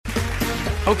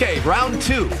Okay, round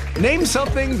two. Name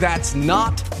something that's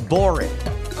not boring.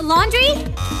 A laundry?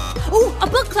 Ooh, a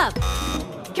book club.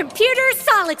 Computer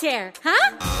solitaire,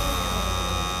 huh?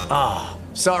 Ah,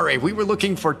 sorry, we were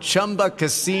looking for Chumba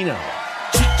Casino.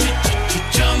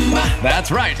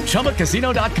 That's right,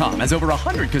 ChumbaCasino.com has over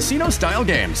 100 casino-style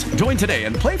games. Join today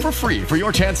and play for free for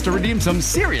your chance to redeem some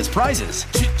serious prizes.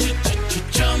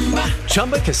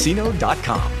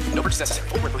 ChumbaCasino.com. No purchase necessary.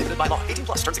 Void where prohibited by law. 18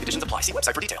 plus terms and conditions apply. See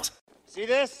website for details. See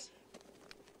this?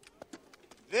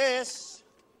 This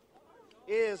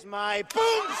is my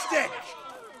boomstick!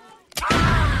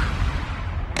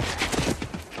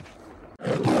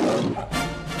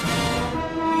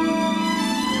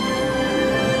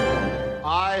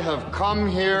 I have come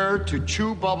here to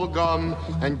chew bubblegum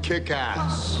and kick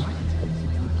ass.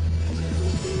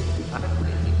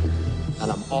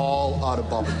 And I'm all out of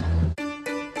bubblegum.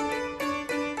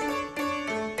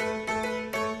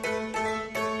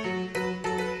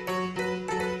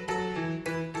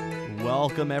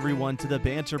 Welcome, everyone, to the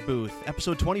Banter Booth,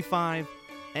 episode 25,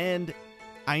 and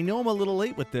I know I'm a little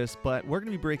late with this, but we're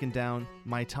going to be breaking down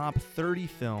my top 30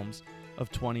 films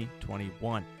of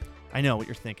 2021. I know what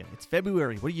you're thinking. It's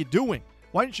February. What are you doing?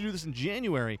 Why didn't you do this in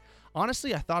January?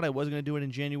 Honestly, I thought I was going to do it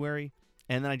in January,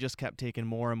 and then I just kept taking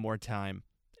more and more time.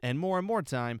 And more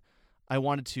time, I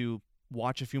wanted to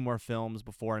watch a few more films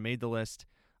before I made the list.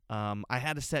 I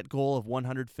had a set goal of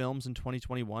 100 films in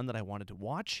 2021 that I wanted to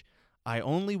watch. I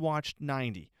only watched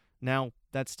 90. Now,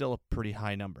 that's still a pretty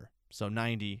high number. So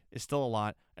 90 is still a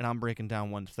lot, and I'm breaking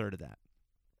down 1/3 of that.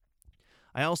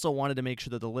 I also wanted to make sure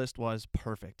that the list was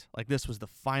perfect. Like, this was the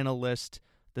final list.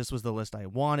 This was the list I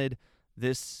wanted.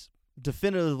 This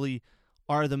definitively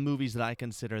are the movies that I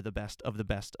consider the best of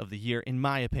the year, in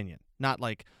my opinion. Not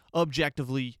like,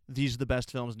 objectively, these are the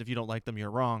best films, and if you don't like them, you're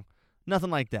wrong.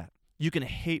 Nothing like that. You can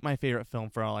hate my favorite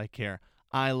film for all I care.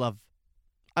 I love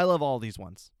all these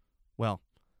ones. Well,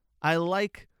 I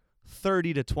like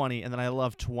 30 to 20, and then I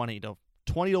love 20 to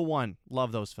 1.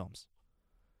 Love those films.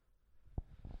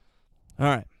 All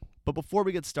right, but before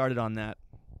we get started on that,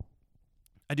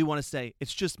 I do want to say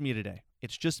it's just me today.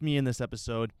 It's just me in this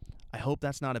episode. I hope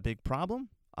that's not a big problem.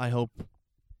 I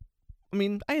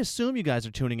assume you guys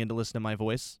are tuning in to listen to my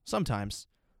voice sometimes.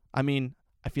 I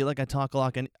feel like I talk a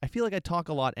lot. I feel like I talk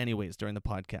a lot anyways during the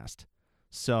podcast.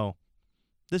 So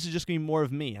this is just going to be more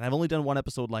of me, and I've only done one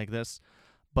episode like this,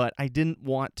 but I didn't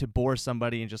want to bore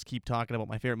somebody and just keep talking about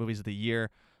my favorite movies of the year,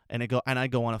 and I go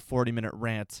on a 40-minute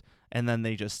rant, and then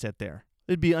they just sit there.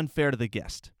 It'd be unfair to the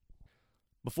guest.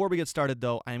 Before we get started,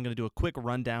 though, I am going to do a quick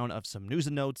rundown of some news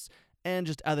and notes and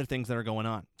just other things that are going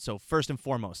on. So first and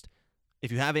foremost,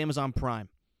 if you have Amazon Prime,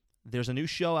 there's a new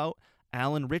show out.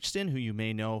 Alan Ritchson, who you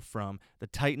may know from the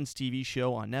Titans TV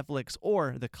show on Netflix,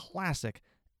 or the classic,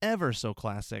 ever so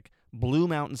classic, Blue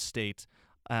Mountain State.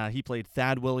 He played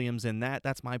Thad Williams in that.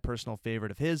 That's my personal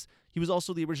favorite of his. He was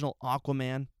also the original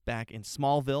Aquaman back in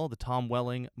Smallville, the Tom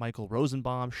Welling, Michael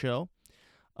Rosenbaum show.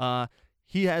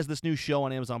 He has this new show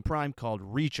on Amazon Prime called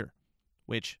Reacher,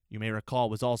 which you may recall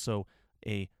was also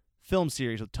a film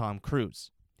series with Tom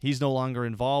Cruise. He's no longer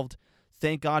involved.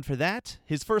 Thank God for that.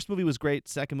 His first movie was great.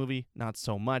 Second movie, not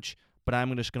so much. But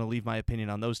I'm just going to leave my opinion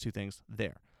on those two things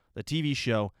there. The TV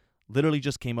show literally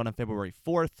just came out on February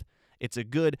 4th. It's a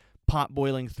good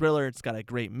pot-boiling thriller. It's got a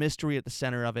great mystery at the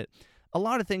center of it. A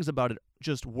lot of things about it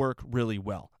just work really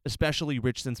well, especially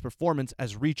Richardson's performance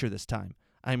as Reacher this time.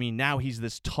 Now he's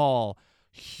this tall,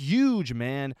 huge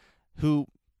man who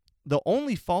the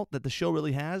only fault that the show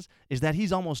really has is that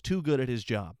he's almost too good at his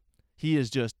job. He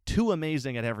is just too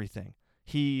amazing at everything.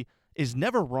 He is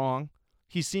never wrong.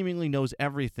 He seemingly knows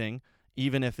everything,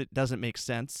 even if it doesn't make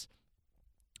sense.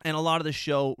 And a lot of the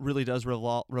show really does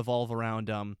revolve around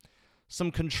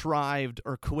some contrived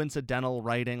or coincidental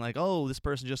writing, like, oh, this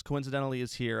person just coincidentally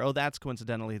is here. Oh, that's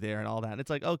coincidentally there, and all that. And it's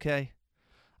like, okay.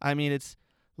 It's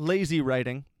lazy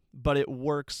writing, but it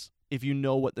works if you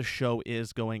know what the show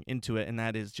is going into it, and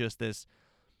that is just this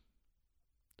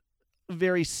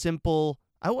very simple,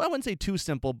 I wouldn't say too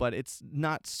simple, but it's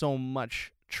not so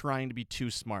much trying to be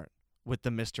too smart with the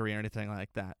mystery or anything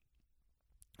like that.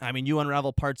 You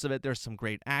unravel parts of it. There's some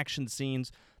great action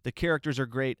scenes. The characters are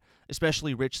great,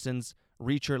 especially Richardson's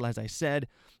Reacher, as I said.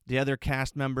 The other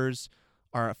cast members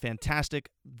are fantastic.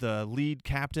 The lead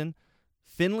captain,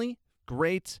 Finley,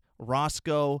 great.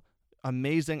 Roscoe,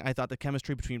 amazing. I thought the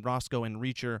chemistry between Roscoe and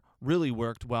Reacher really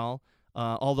worked well,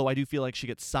 although I do feel like she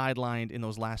gets sidelined in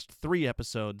those last 3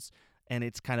 episodes, and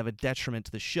it's kind of a detriment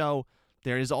to the show.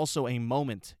 There is also a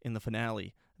moment in the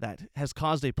finale that has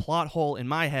caused a plot hole in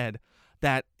my head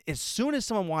that as soon as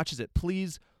someone watches it,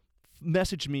 please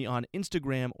message me on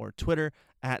Instagram or Twitter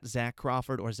at Zach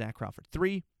Crawford or Zach Crawford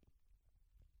 3.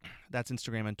 That's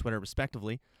Instagram and Twitter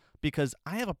respectively, because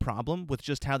I have a problem with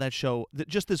just how that show,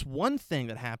 just this one thing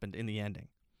that happened in the ending.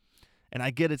 And I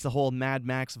get it's the whole Mad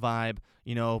Max vibe,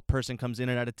 person comes in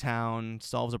and out of town,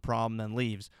 solves a problem, then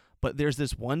leaves. But there's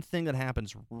this one thing that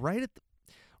happens right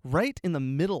in the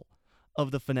middle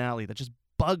of the finale that just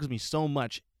bugs me so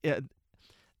much.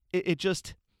 It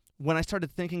just, when I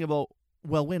started thinking about,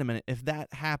 well, wait a minute, if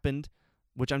that happened,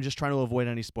 which I'm just trying to avoid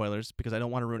any spoilers because I don't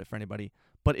want to ruin it for anybody,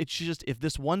 but it's just, if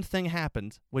this one thing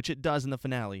happened, which it does in the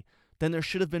finale, then there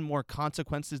should have been more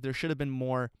consequences. There should have been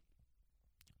more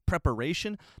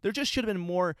preparation. There just should have been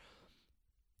more.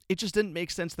 It just didn't make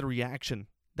sense, the reaction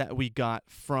that we got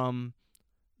from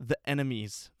the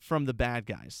enemies, from the bad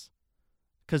guys.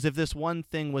 Because if this one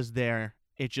thing was there,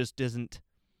 it just isn't.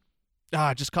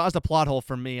 It just caused a plot hole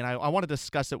for me, and I want to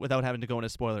discuss it without having to go into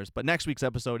spoilers. But next week's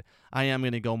episode, I am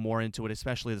going to go more into it,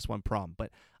 especially this one problem.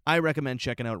 But I recommend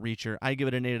checking out Reacher. I give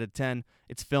it an 8 out of 10.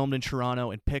 It's filmed in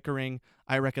Toronto and Pickering.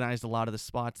 I recognized a lot of the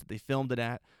spots that they filmed it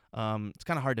at. It's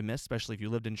kind of hard to miss, especially if you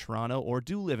lived in Toronto or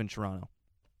do live in Toronto.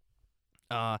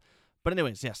 But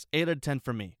anyways, yes, 8 out of 10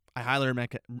 for me. I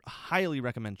highly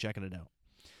recommend checking it out.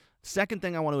 Second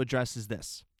thing I want to address is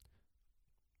this.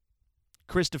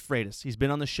 Chris DeFreitas. He's been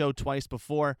on the show twice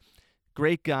before.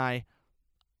 Great guy.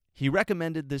 He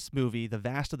recommended this movie, The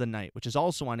Vast of the Night, which is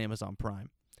also on Amazon Prime.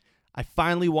 I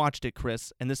finally watched it,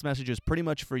 Chris, and this message is pretty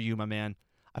much for you, my man.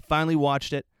 I finally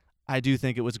watched it. I do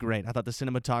think it was great. I thought the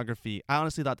cinematography, I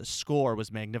honestly thought the score was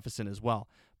magnificent as well.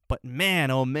 But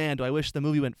man, oh man, do I wish the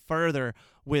movie went further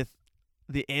with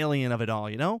the alien of it all,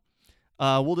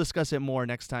 We'll discuss it more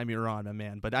next time you're on, my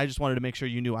man. But I just wanted to make sure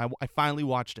you knew. I finally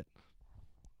watched it.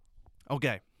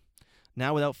 Okay,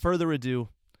 now without further ado,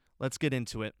 let's get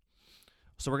into it.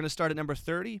 So we're going to start at number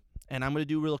 30, and I'm going to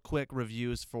do real quick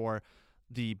reviews for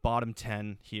the bottom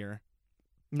 10 here.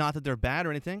 Not that they're bad or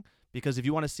anything, because if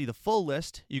you want to see the full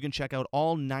list, you can check out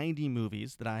all 90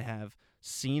 movies that I have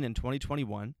seen in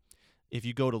 2021. If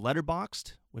you go to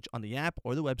Letterboxd, which on the app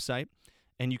or the website,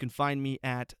 and you can find me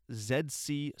at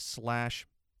ZC_movies,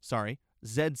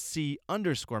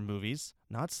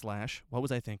 not slash. What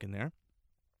was I thinking there?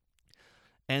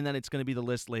 And then it's going to be the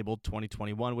list labeled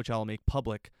 2021, which I'll make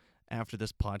public after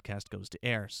this podcast goes to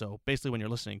air. So basically when you're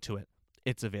listening to it,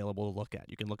 it's available to look at.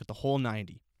 You can look at the whole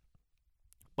 90.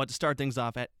 But to start things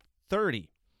off at 30,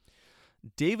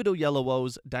 David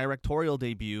Oyelowo's directorial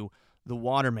debut, The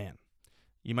Waterman.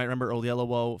 You might remember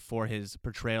Oyelowo for his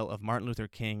portrayal of Martin Luther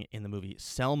King in the movie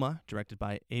Selma, directed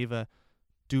by Ava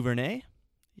DuVernay.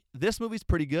 This movie's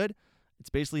pretty good. It's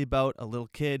basically about a little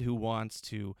kid who wants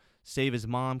to save his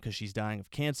mom because she's dying of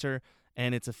cancer,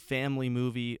 and it's a family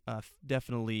movie.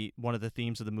 Definitely one of the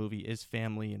themes of the movie is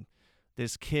family and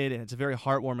this kid, and it's a very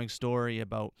heartwarming story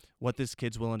about what this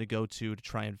kid's willing to go to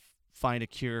try and find a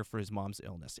cure for his mom's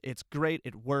illness. It's great.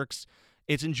 It works.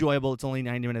 It's enjoyable. It's only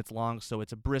 90 minutes long, so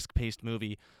it's a brisk-paced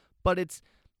movie, but it's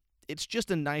just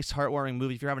a nice, heartwarming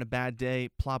movie. If you're having a bad day,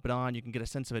 plop it on. You can get a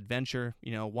sense of adventure.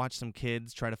 Watch some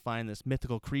kids try to find this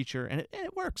mythical creature, and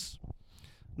it works.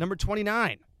 Number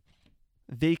 29.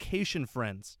 Vacation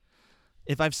Friends.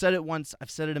 If I've said it once, I've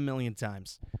said it a million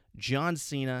times. John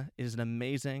Cena is an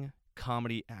amazing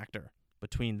comedy actor.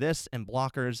 Between this and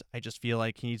Blockers, I just feel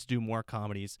like he needs to do more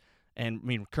comedies. And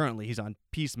currently he's on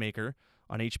Peacemaker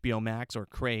on HBO Max or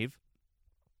Crave,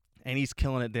 and he's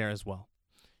killing it there as well.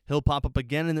 He'll pop up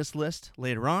again in this list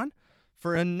later on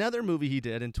for another movie he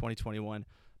did in 2021.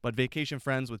 But Vacation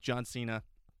Friends with John Cena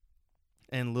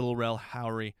and Lil Rel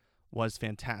Howery was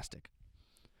fantastic.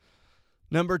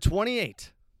 Number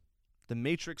 28, The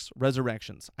Matrix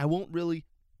Resurrections. I won't really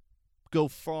go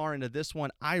far into this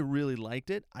one. I really liked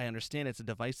it. I understand it's a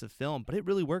divisive film, but it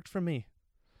really worked for me.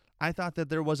 I thought that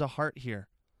there was a heart here.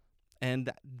 And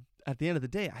at the end of the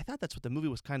day, I thought that's what the movie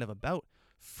was kind of about,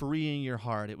 freeing your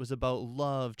heart. It was about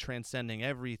love transcending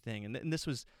everything. And this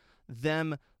was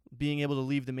them being able to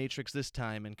leave the Matrix this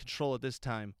time and control it this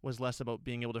time was less about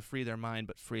being able to free their mind,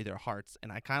 but free their hearts.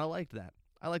 And I kind of liked that.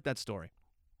 I like that story.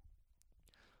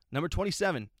 Number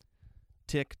 27,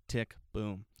 Tick, Tick,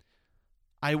 Boom.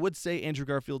 I would say Andrew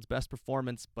Garfield's best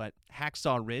performance, but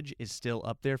Hacksaw Ridge is still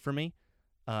up there for me.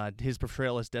 His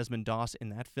portrayal as Desmond Doss in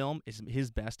that film is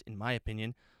his best, in my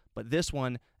opinion. But this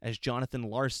one, as Jonathan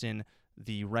Larson,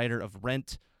 the writer of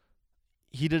Rent,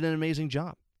 he did an amazing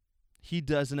job. He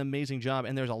does an amazing job,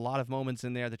 and there's a lot of moments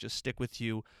in there that just stick with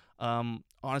you.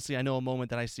 Honestly, I know a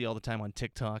moment that I see all the time on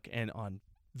TikTok and on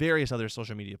various other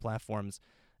social media platforms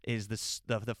is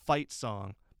the fight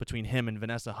song between him and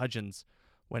Vanessa Hudgens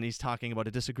when he's talking about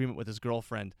a disagreement with his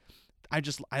girlfriend.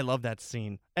 I love that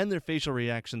scene and their facial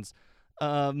reactions.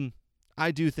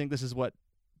 I do think this is what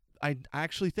I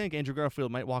actually think Andrew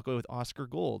Garfield might walk away with Oscar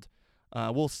gold.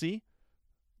 We'll see.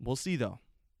 We'll see, though,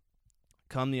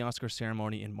 come the Oscar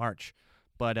ceremony in March.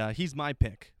 But he's my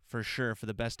pick for sure for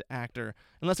the best actor,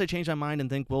 unless I change my mind and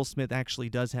think Will Smith actually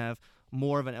does have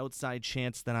more of an outside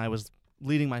chance than I was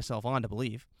leading myself on to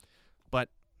believe. But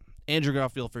Andrew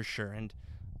Garfield for sure. And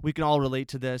we can all relate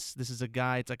to this. This is a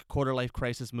guy, it's like a quarter-life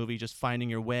crisis movie, just finding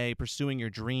your way, pursuing your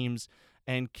dreams,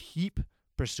 and keep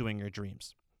pursuing your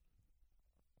dreams.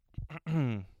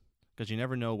 Because you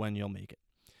never know when you'll make it.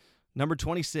 Number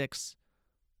 26,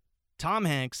 Tom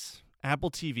Hanks, Apple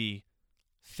TV,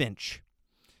 Finch.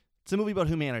 It's a movie about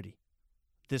humanity.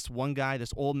 This one guy,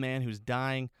 this old man who's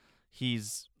dying,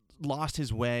 he's lost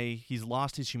his way, he's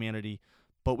lost his humanity,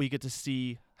 but we get to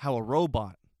see how a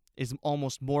robot is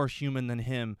almost more human than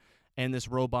him, and this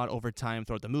robot over time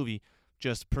throughout the movie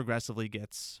just progressively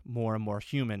gets more and more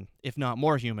human, if not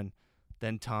more human,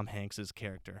 than Tom Hanks'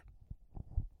 character.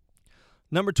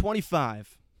 Number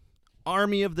 25,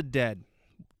 Army of the Dead.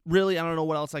 Really, I don't know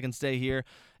what else I can say here.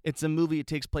 It's a movie. It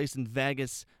takes place in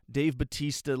Vegas. Dave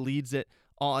Bautista leads it.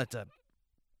 It's a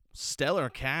stellar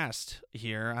cast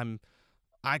here.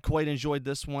 I quite enjoyed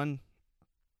this one.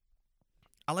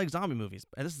 I like zombie movies.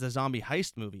 This is a zombie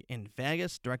heist movie in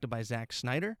Vegas, directed by Zack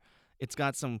Snyder. It's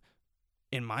got some,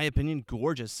 in my opinion,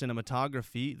 gorgeous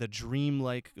cinematography. The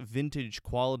dreamlike vintage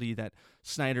quality that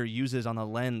Snyder uses on the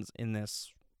lens in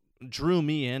this drew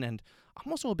me in, and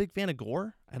I'm also a big fan of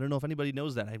gore. I don't know if anybody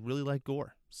knows that. I really like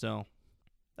gore. So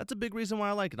that's a big reason why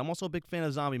I like it. I'm also a big fan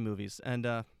of zombie movies, and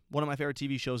one of my favorite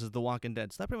TV shows is The Walking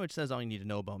Dead. So that pretty much says all you need to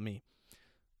know about me.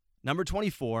 Number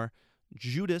 24,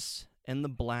 Judas and the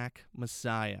Black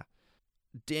Messiah.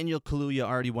 Daniel Kaluuya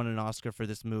already won an Oscar for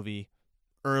this movie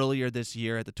earlier this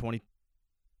year at the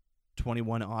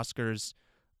 2021 Oscars,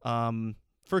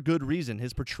 for good reason.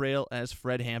 His portrayal as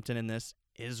Fred Hampton in this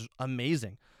is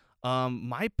amazing.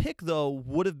 My pick, though,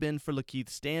 would have been for Lakeith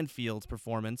Stanfield's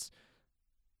performance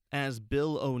as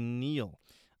Bill O'Neill.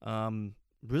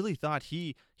 Really thought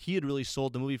he had really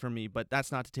sold the movie for me, but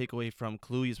that's not to take away from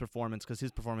Kaluuya's performance, because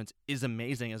his performance is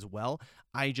amazing as well.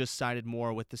 I just sided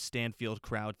more with the Stanfield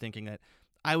crowd, thinking that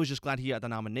I was just glad he got the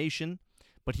nomination,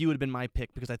 but he would have been my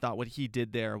pick because I thought what he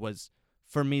did there was,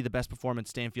 for me, the best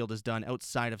performance Stanfield has done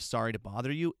outside of Sorry to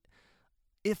Bother You.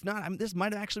 If not, this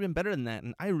might have actually been better than that,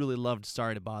 and I really loved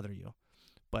Sorry to Bother You.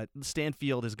 But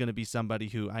Stanfield is going to be somebody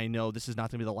who I know this is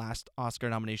not going to be the last Oscar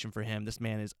nomination for him. This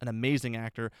man is an amazing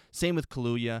actor. Same with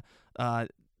Kaluuya.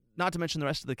 Not to mention the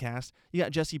rest of the cast. You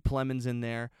got Jesse Plemons in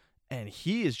there, and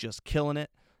he is just killing it.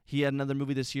 He had another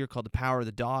movie this year called The Power of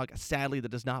the Dog. Sadly,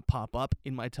 that does not pop up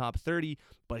in my top 30,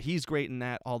 but he's great in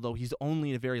that, although he's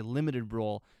only in a very limited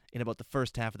role in about the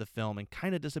first half of the film and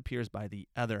kind of disappears by the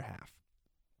other half.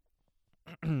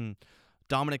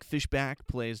 Dominic Fishback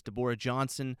plays Deborah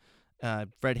Johnson,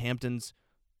 Fred Hampton's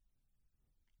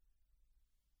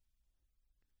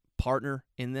partner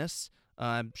in this.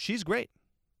 She's great.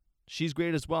 She's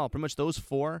great as well. Pretty much those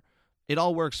four, it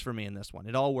all works for me in this one.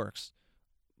 It all works.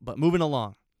 But moving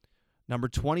along. Number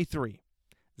 23,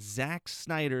 Zack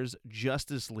Snyder's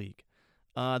Justice League.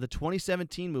 The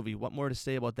 2017 movie, what more to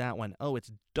say about that one? Oh,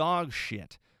 it's dog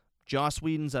shit. Joss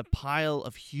Whedon's a pile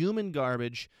of human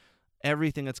garbage.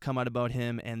 Everything that's come out about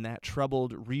him and that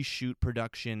troubled reshoot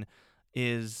production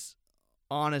is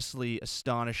honestly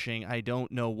astonishing. I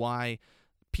don't know why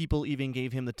people even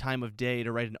gave him the time of day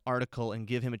to write an article and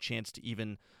give him a chance to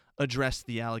even address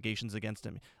the allegations against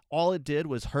him. All it did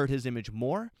was hurt his image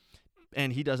more,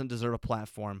 and he doesn't deserve a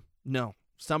platform. No,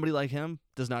 somebody like him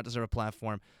does not deserve a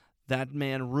platform. That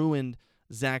man ruined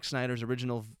Zack Snyder's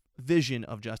original vision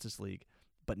of Justice League.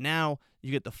 But now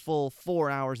you get the full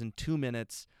 4 hours and 2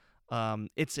 minutes.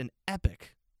 It's an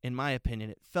epic, in my opinion.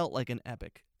 It felt like an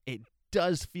epic. It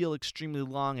does feel extremely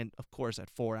long, and of course at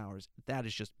 4 hours, that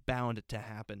is just bound to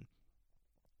happen.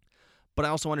 But I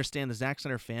also understand the Zack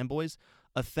Snyder fanboys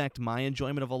affect my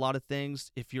enjoyment of a lot of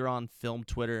things. If you're on film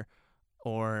Twitter,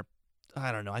 or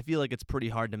I don't know, I feel like it's pretty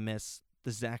hard to miss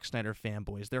the Zack Snyder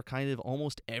fanboys. They're kind of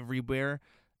almost everywhere,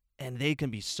 and they can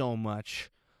be so much,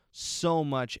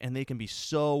 and they can be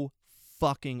so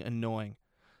fucking annoying.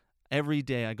 Every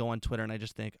day I go on Twitter and I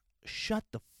just think, shut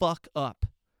the fuck up.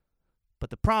 But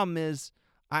the problem is,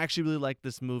 I actually really like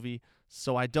this movie,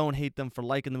 so I don't hate them for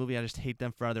liking the movie. I just hate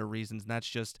them for other reasons, and that's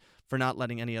just for not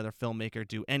letting any other filmmaker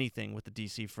do anything with the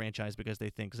DC franchise because they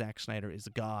think Zack Snyder is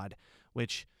God,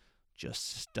 which,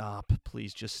 just stop.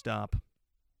 Please just stop.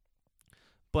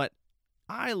 But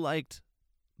I liked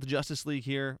the Justice League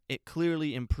here. It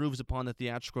clearly improves upon the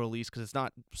theatrical release because it's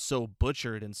not so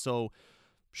butchered and so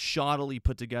shoddily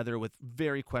put together with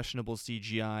very questionable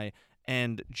CGI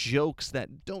and jokes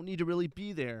that don't need to really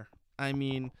be there. I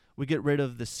mean, we get rid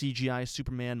of the CGI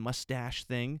Superman mustache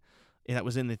thing that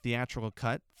was in the theatrical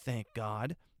cut, thank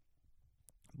God.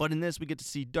 But in this, we get to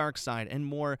see Darkseid and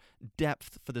more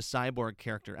depth for the Cyborg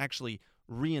character. Actually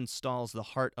reinstalls the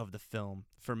heart of the film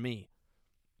for me.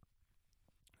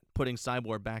 Putting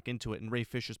Cyborg back into it and Ray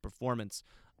Fisher's performance.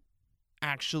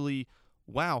 Actually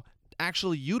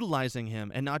utilizing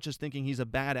him and not just thinking he's a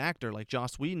bad actor like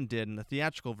Joss Whedon did in the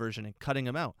theatrical version and cutting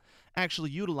him out. Actually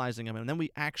utilizing him, and then we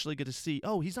actually get to see,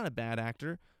 oh, he's not a bad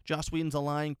actor. Joss Whedon's a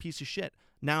lying piece of shit.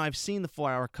 Now I've seen the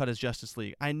 4-hour cut as Justice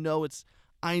League. I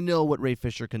know what Ray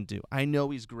Fisher can do. I know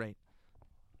he's great.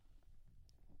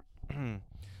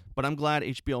 But I'm glad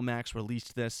HBO Max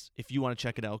released this. If you want to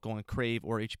check it out, go on Crave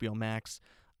or HBO Max.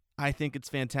 I think it's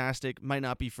fantastic. Might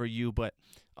not be for you, but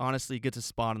honestly, it gets a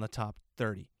spot on the top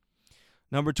 30.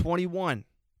 Number 21.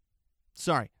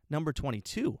 Number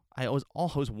 22. I was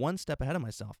one step ahead of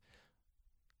myself.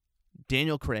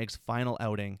 Daniel Craig's final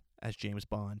outing as James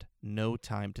Bond, No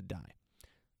Time to Die.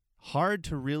 Hard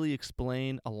to really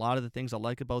explain a lot of the things I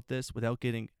like about this without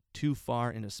getting too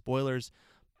far into spoilers,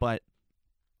 but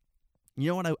you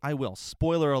know what? I will.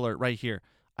 Spoiler alert right here.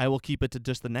 I will keep it to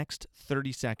just the next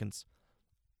 30 seconds.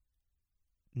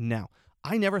 Now,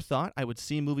 I never thought I would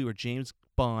see a movie where James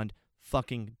Bond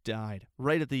fucking died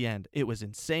right at the end. It was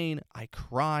insane. I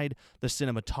cried. The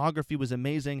cinematography was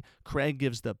amazing. Craig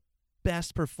gives the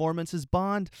best performance as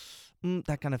Bond.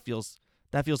 That feels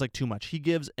like too much. He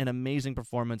gives an amazing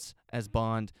performance as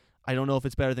Bond. I don't know if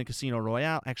it's better than Casino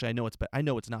Royale. Actually, I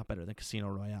know it's not better than Casino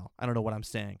Royale. I don't know what I'm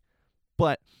saying.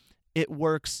 But it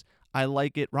works. I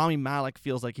like it. Rami Malek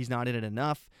feels like he's not in it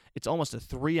enough. It's almost a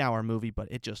 3-hour movie, but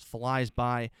it just flies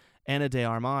by. Ana de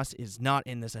Armas is not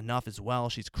in this enough as well.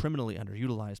 She's criminally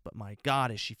underutilized, but my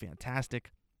God, is she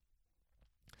fantastic.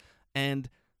 And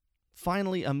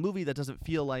finally, a movie that doesn't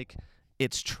feel like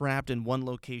it's trapped in one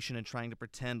location and trying to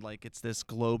pretend like it's this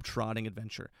globe-trotting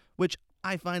adventure, which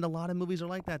I find a lot of movies are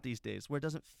like that these days, where it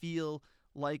doesn't feel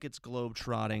like it's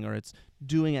globe-trotting or it's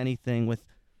doing anything with...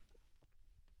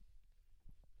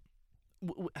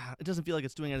 It doesn't feel like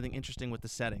it's doing anything interesting with the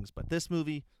settings, but this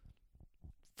movie,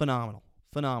 phenomenal.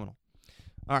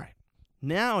 All right,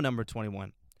 now number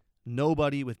 21,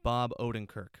 Nobody with Bob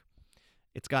Odenkirk.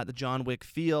 It's got the John Wick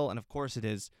feel, and of course it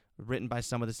is, written by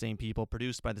some of the same people,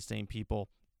 produced by the same people.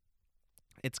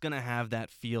 It's going to have that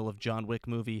feel of John Wick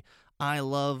movie. I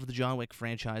love the John Wick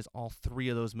franchise. All 3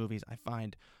 of those movies I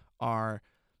find are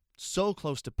so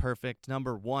close to perfect.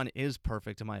 Number 1 is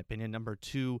perfect in my opinion. Number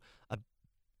 2,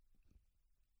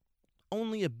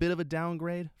 only a bit of a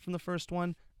downgrade from the first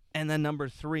one. And then number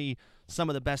 3, some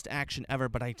of the best action ever,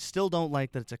 but I still don't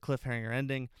like that it's a cliffhanger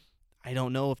ending. I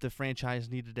don't know if the franchise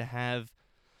needed to have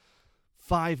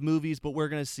 5 movies, but we're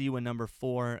going to see when number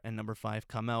 4 and number 5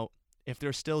 come out. If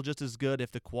they're still just as good,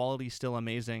 if the quality's still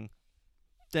amazing,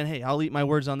 then hey, I'll eat my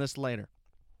words on this later.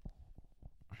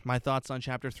 My thoughts on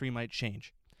Chapter 3 might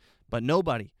change. But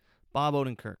Nobody, Bob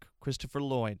Odenkirk, Christopher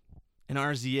Lloyd, and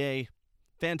RZA,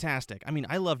 fantastic. I mean,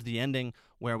 I loved the ending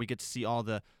where we get to see all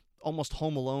the almost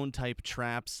Home Alone type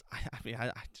traps.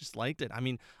 I just liked it. I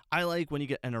mean, I like when you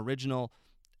get an original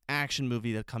action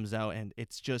movie that comes out and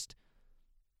it's just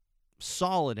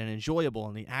solid and enjoyable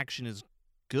and the action is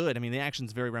good. I mean, the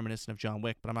action's very reminiscent of John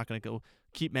Wick, but I'm not going to go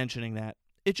keep mentioning that.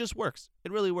 It just works.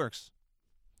 It really works.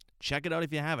 Check it out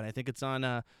if you haven't. I think it's on,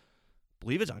 I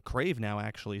believe it's on Crave now,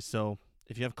 actually. So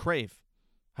if you have Crave,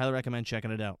 highly recommend checking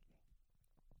it out.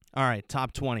 All right,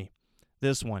 top 20.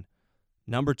 This one,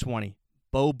 number 20,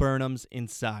 Bo Burnham's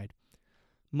Inside.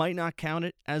 Might not count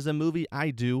it as a movie.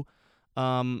 I do.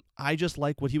 I just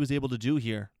like what he was able to do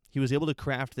here. He was able to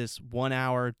craft this 1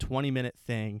 hour, 20-minute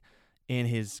thing in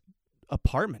his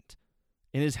apartment,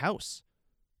 in his house.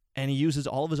 And he uses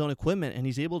all of his own equipment, and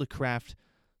he's able to craft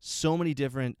so many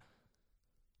different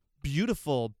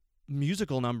beautiful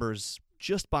musical numbers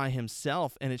just by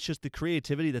himself, and it's just the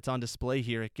creativity that's on display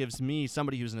here. It gives me,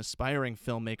 somebody who's an aspiring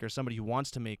filmmaker, somebody who wants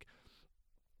to make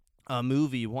a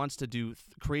movie, wants to do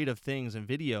creative things and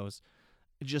videos,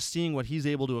 just seeing what he's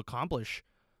able to accomplish,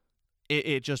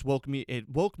 it just woke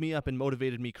me up and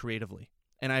motivated me creatively.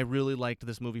 And I really liked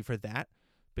this movie for that,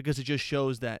 because it just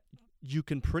shows that you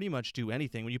can pretty much do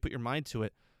anything when you put your mind to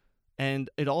it. And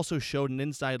it also showed an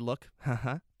inside look,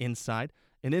 an inside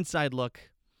look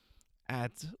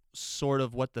at sort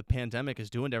of what the pandemic is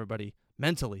doing to everybody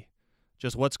mentally,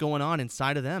 just what's going on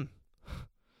inside of them.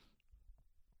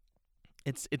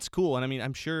 It's cool. And I mean,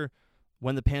 I'm sure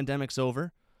when the pandemic's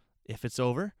over, if it's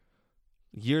over,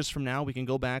 Years from now, we can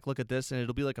go back, look at this, and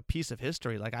it'll be like a piece of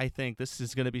history. Like, I think this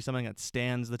is going to be something that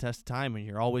stands the test of time, and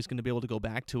you're always going to be able to go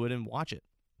back to it and watch it.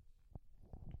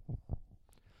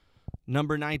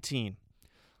 Number 19.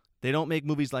 They don't make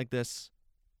movies like this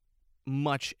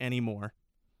much anymore,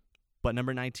 but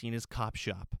number 19 is Cop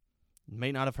Shop. You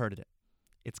may not have heard of it.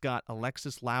 It's got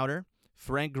Alexis Louder,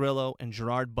 Frank Grillo, and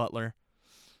Gerard Butler.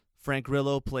 Frank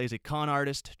Grillo plays a con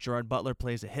artist, Gerard Butler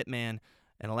plays a hitman,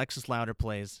 and Alexis Louder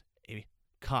plays a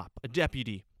cop, a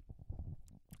deputy.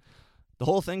 The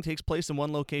whole thing takes place in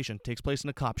one location, takes place in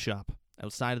a cop shop.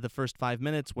 Outside of the first 5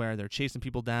 minutes where they're chasing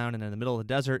people down and in the middle of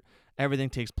the desert,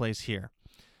 everything takes place here.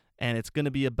 And it's going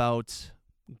to be about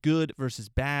good versus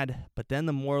bad, but then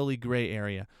the morally gray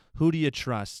area. Who do you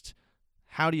trust?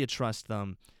 How do you trust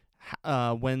them?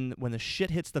 When the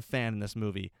shit hits the fan in this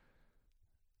movie,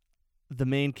 the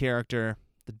main character,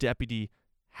 the deputy,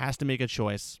 has to make a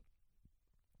choice.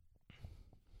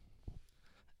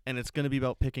 And it's going to be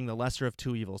about picking the lesser of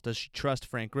two evils. Does she trust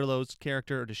Frank Grillo's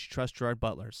character, or does she trust Gerard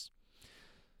Butler's?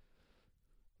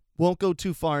 Won't go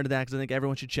too far into that because I think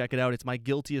everyone should check it out. It's my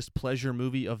guiltiest pleasure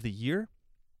movie of the year.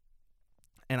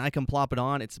 And I can plop it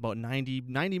on. It's about 90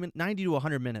 to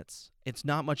 100 minutes. It's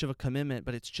not much of a commitment,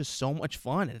 but it's just so much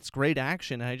fun. And it's great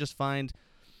action. And I just find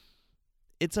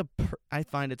it's a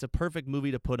perfect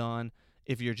movie to put on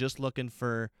if you're just looking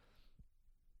for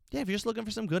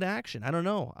some good action. I don't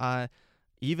know.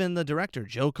 Even the director,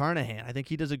 Joe Carnahan, I think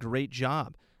he does a great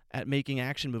job at making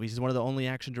action movies. He's one of the only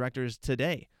action directors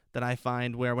today that I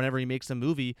find where whenever he makes a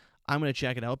movie, I'm going to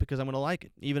check it out because I'm going to like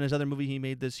it. Even his other movie he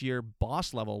made this year,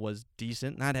 Boss Level, was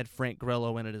decent. And that had Frank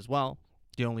Grillo in it as well.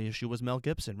 The only issue was Mel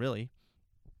Gibson, really.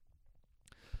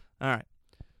 All right.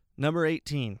 Number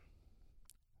 18.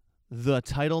 The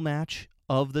title match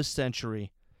of the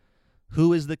century.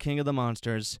 Who is the king of the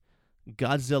monsters?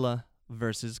 Godzilla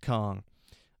versus Kong.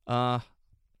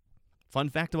 Fun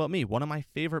fact about me, one of my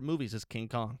favorite movies is King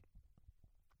Kong.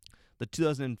 The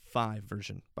 2005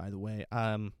 version, by the way.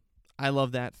 I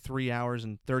love that 3 hours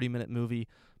and 30-minute movie,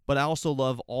 but I also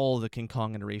love all the King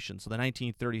Kong iterations. So the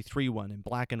 1933 one in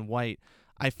black and white,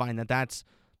 I find that that's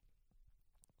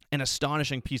an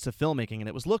astonishing piece of filmmaking, and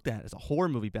it was looked at as a horror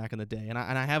movie back in the day. And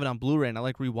I have it on Blu-ray, and I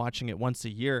like rewatching it once a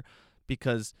year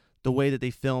because the way that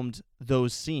they filmed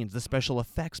those scenes, the special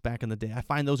effects back in the day, I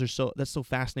find that's so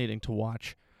fascinating to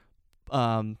watch.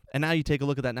 And now you take a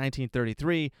look at that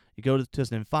 1933, you go to the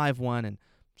 2005 one, and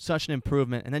such an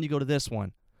improvement, and then you go to this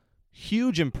one.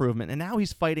 Huge improvement, and now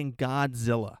he's fighting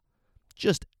Godzilla.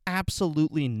 Just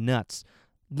absolutely nuts.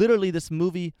 Literally, this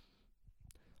movie,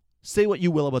 say what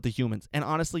you will about the humans, and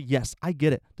honestly, yes, I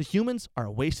get it. The humans are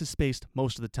a waste of space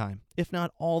most of the time, if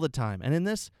not all the time. And in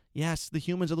this, yes, the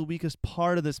humans are the weakest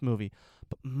part of this movie.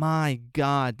 But my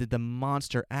God, did the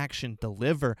monster action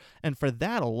deliver. And for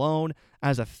that alone,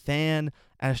 as a fan,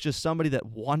 as just somebody that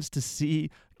wants to see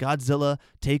Godzilla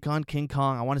take on King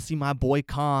Kong, I want to see my boy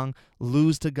Kong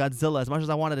lose to Godzilla. As much as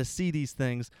I wanted to see these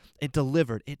things, it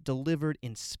delivered. It delivered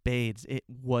in spades. It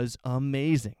was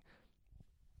amazing.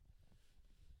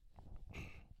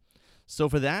 So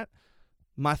for that,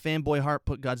 my fanboy heart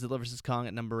put Godzilla vs. Kong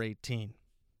at number 18.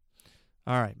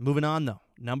 All right, moving on though.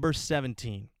 Number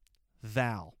 17.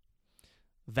 Val.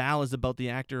 Val is about the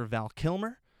actor Val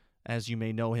Kilmer, as you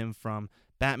may know him from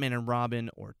Batman and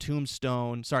Robin or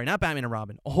Tombstone. Sorry, not Batman and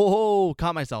Robin. Oh,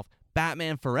 caught myself.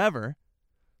 Batman Forever.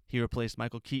 He replaced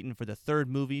Michael Keaton for the third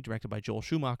movie, directed by Joel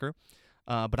Schumacher.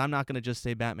 But I'm not going to just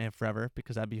say Batman Forever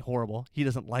because that'd be horrible. He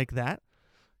doesn't like that.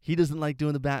 He doesn't like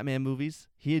doing the Batman movies.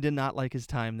 He did not like his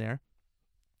time there.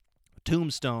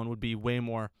 Tombstone would be way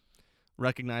more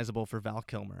recognizable for Val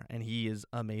Kilmer, and he is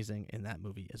amazing in that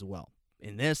movie as well.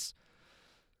 In this,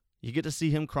 you get to see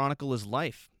him chronicle his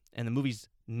life, and the movie's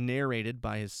narrated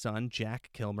by his son, Jack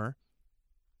Kilmer.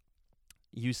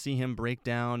 You see him break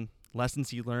down lessons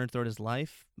he learned throughout his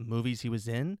life, movies he was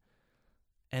in,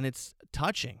 and it's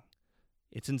touching.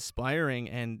 It's inspiring,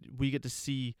 and we get to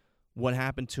see what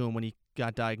happened to him when he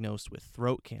got diagnosed with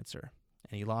throat cancer,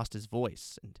 and he lost his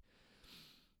voice, and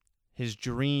his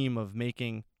dream of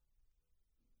making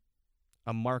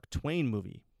a Mark Twain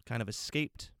movie kind of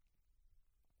escaped.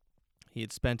 He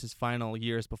had spent his final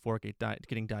years before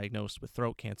getting diagnosed with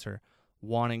throat cancer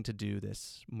wanting to do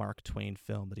this Mark Twain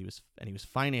film, but he was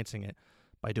financing it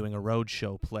by doing a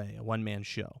roadshow play, a one-man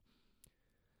show.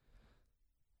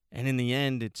 And in the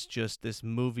end, it's just this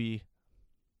movie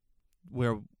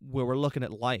where we're looking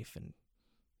at life and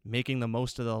making the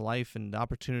most of the life and the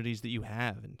opportunities that you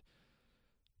have, and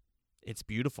it's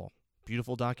beautiful.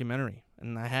 Beautiful documentary,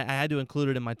 and I had to include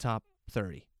it in my top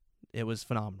 30. It was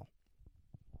phenomenal.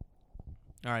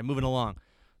 All right, moving along.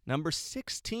 Number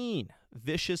 16,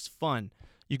 Vicious Fun.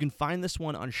 You can find this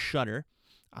one on Shudder.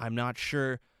 I'm not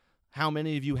sure how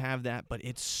many of you have that, but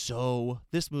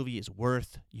this movie is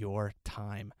worth your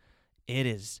time. It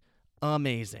is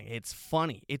amazing. It's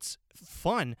funny. It's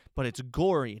fun, but it's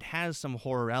gory. It has some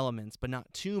horror elements, but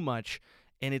not too much,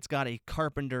 and it's got a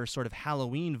Carpenter sort of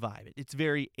Halloween vibe. It's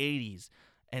very 80s,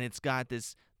 and it's got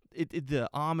this the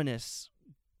ominous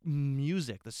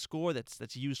music, the score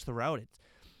that's used throughout it.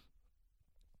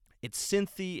 It's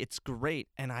synthy, it's great,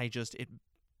 and it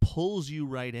pulls you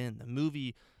right in. The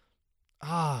movie,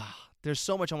 there's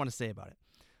so much I want to say about it.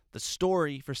 The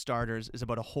story, for starters, is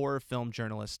about a horror film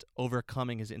journalist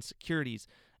overcoming his insecurities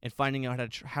and finding out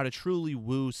how to truly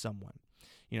woo someone.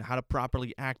 How to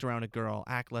properly act around a girl,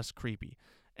 act less creepy.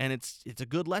 And it's a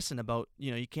good lesson about,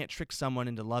 you can't trick someone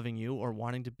into loving you or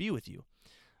wanting to be with you.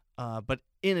 But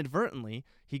inadvertently,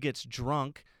 he gets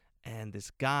drunk, and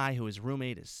this guy who his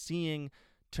roommate is seeing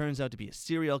turns out to be a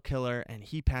serial killer, and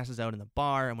he passes out in the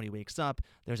bar, and when he wakes up,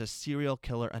 there's a serial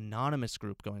killer anonymous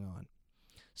group going on.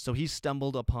 So he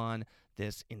stumbled upon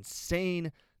this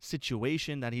insane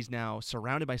situation that he's now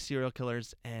surrounded by serial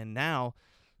killers, and now,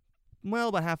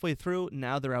 about halfway through,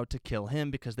 now they're out to kill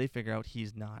him because they figure out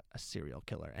he's not a serial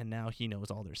killer, and now he knows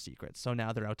all their secrets, so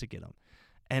now they're out to get him.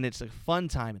 And it's a fun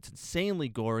time. It's insanely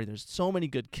gory. There's so many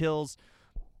good kills.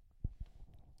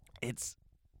 It's...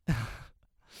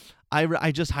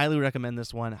 I just highly recommend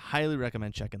this one. Highly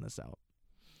recommend checking this out.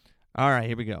 All right,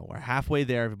 here we go. We're halfway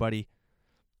there, everybody.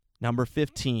 Number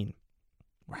 15.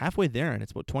 We're halfway there, and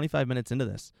it's about 25 minutes into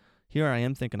this. Here I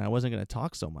am thinking I wasn't going to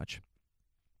talk so much.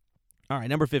 All right,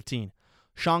 number 15.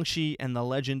 Shang-Chi and the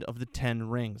Legend of the Ten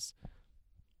Rings.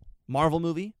 Marvel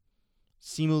movie.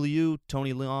 Simu Liu,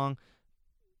 Tony Leung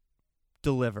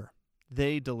deliver.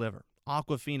 They deliver.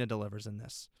 Awkwafina delivers in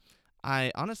this.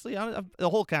 The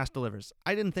whole cast delivers.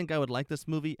 I didn't think I would like this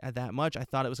movie that much. I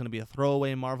thought it was going to be a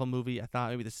throwaway Marvel movie. I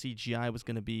thought maybe the CGI was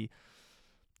going to be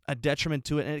a detriment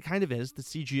to it, and it kind of is. The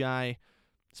CGI,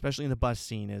 especially in the bus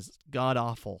scene, is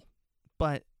god-awful,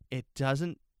 but it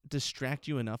doesn't distract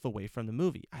you enough away from the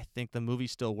movie. I think the movie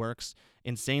still works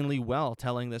insanely well,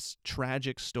 telling this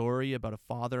tragic story about a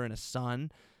father and a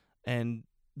son, and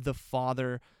the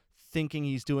father thinking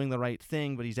he's doing the right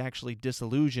thing, but he's actually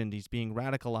disillusioned. He's being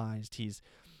radicalized. He's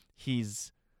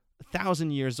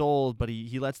 1,000 years old, but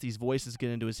he lets these voices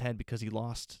get into his head because he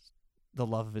lost the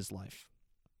love of his life.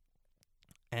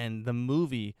 And the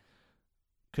movie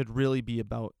could really be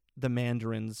about the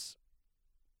Mandarin's.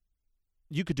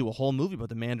 You could do a whole movie about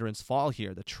the Mandarin's fall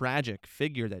here, the tragic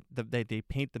figure that they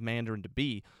paint the Mandarin to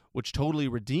be, which totally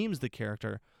redeems the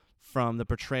character from the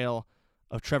portrayal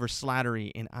of Trevor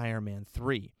Slattery in Iron Man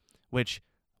 3. Which,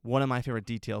 one of my favorite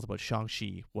details about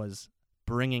Shang-Chi was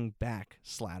bringing back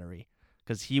Slattery,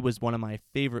 because he was one of my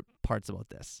favorite parts about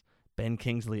this. Ben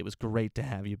Kingsley, it was great to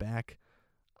have you back.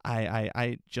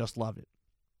 I just loved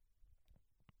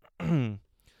it.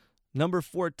 Number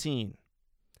 14,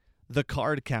 The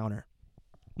Card Counter.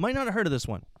 Might not have heard of this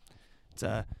one. It's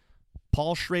a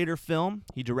Paul Schrader film.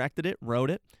 He directed it, wrote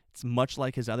it. It's much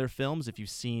like his other films. If you've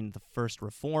seen The First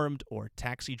Reformed or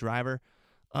Taxi Driver,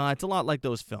 it's a lot like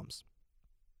those films.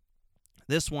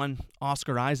 This one,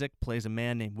 Oscar Isaac plays a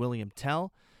man named William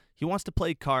Tell. He wants to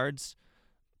play cards,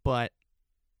 but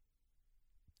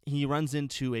he runs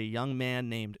into a young man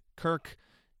named Kirk.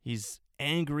 He's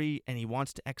angry, and he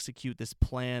wants to execute this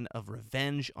plan of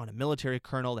revenge on a military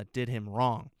colonel that did him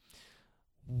wrong.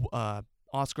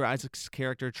 Oscar Isaac's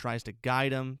character tries to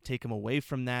guide him, take him away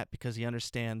from that, because he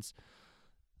understands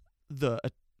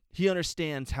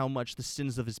how much the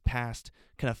sins of his past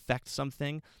can affect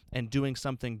something, and doing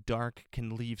something dark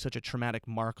can leave such a traumatic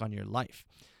mark on your life.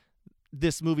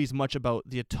 This movie's much about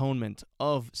the atonement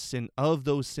of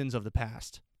those sins of the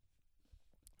past,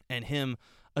 and him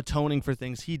atoning for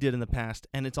things he did in the past.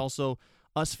 And it's also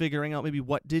us figuring out maybe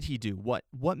what did he do, what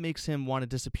makes him want to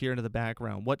disappear into the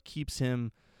background, what keeps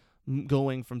him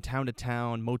going from town to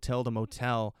town, motel to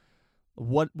motel.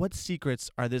 What secrets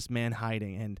are this man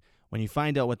hiding? And when you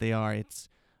find out what they are, it's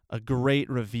a great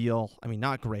reveal. I mean,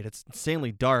 not great. It's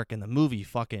insanely dark, and the movie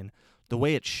the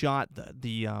way it's shot,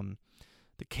 the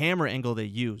camera angle they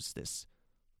use, this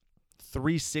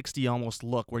 360 almost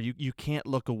look where you can't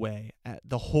look away at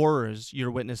the horrors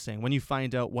you're witnessing when you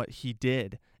find out what he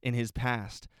did in his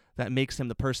past that makes him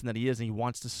the person that he is, and he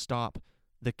wants to stop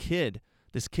this kid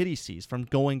he sees from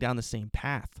going down the same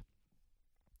path.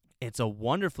 It's a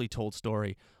wonderfully told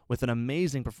story with an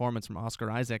amazing performance from Oscar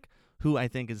Isaac, who I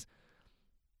think is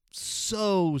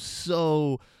so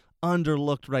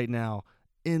underlooked right now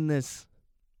in this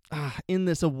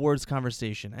awards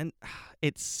conversation. And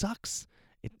it sucks.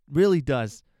 It really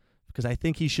does, because I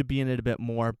think he should be in it a bit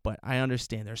more, but I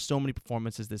understand there's so many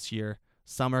performances this year.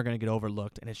 Some are going to get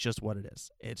overlooked, and it's just what it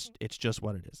is. It's just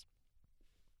what it is.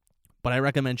 But I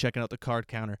recommend checking out the card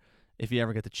counter if you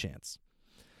ever get the chance.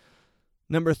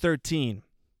 Number 13,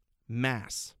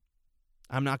 Mass.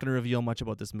 I'm not going to reveal much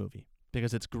about this movie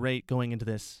because it's great going into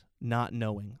this not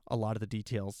knowing a lot of the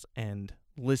details and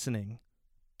listening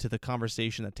to the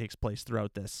conversation that takes place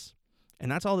throughout this.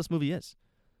 And that's all this movie is.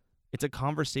 It's a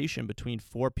conversation between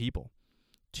four people,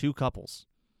 two couples,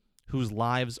 whose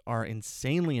lives are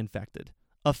insanely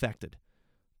affected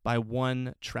by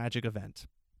one tragic event,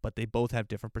 but they both have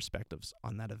different perspectives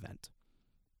on that event.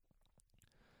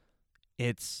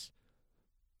 It's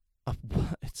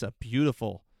a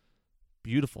beautiful,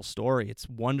 beautiful story. It's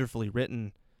wonderfully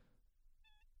written.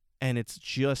 And it's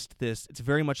just this, it's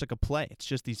very much like a play. It's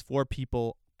just these four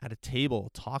people at a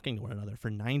table talking to one another for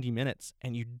 90 minutes,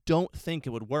 and you don't think it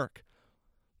would work.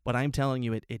 But I'm telling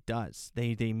you, it does.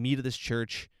 They meet at this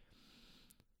church,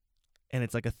 and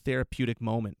it's like a therapeutic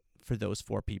moment for those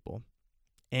four people.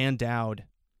 Ann Dowd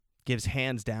gives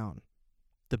hands down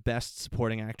the best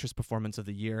supporting actress performance of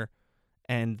the year,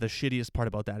 and the shittiest part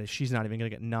about that is she's not even going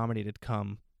to get nominated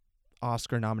come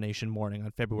Oscar nomination morning on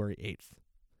February 8th.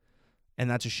 And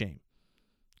that's a shame,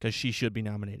 because she should be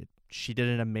nominated. She did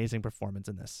an amazing performance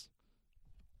in this.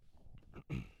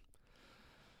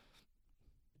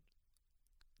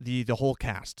 The whole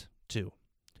cast, too.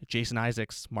 Jason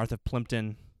Isaacs, Martha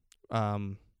Plimpton,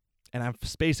 and I'm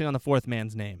spacing on the fourth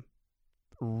man's name.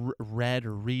 Red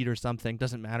or Reed or something,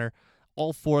 doesn't matter.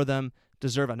 All four of them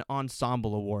deserve an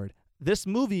ensemble award. This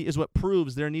movie is what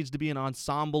proves there needs to be an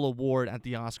ensemble award at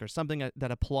the Oscars, something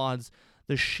that applauds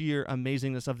the sheer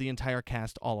amazingness of the entire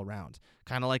cast all around.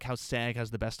 Kind of like how SAG has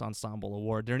the best ensemble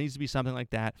award. There needs to be something like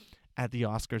that at the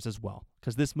Oscars as well,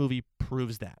 because this movie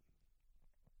proves that.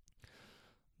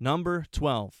 Number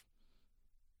 12,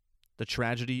 The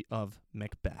Tragedy of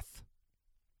Macbeth.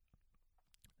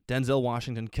 Denzel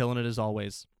Washington killing it as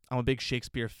always. I'm a big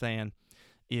Shakespeare fan.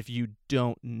 If you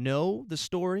don't know the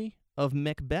story of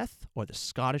Macbeth, or the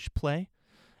Scottish play,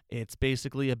 it's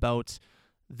basically about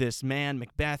this man,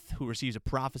 Macbeth, who receives a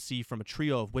prophecy from a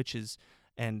trio of witches,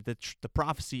 and the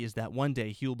prophecy is that one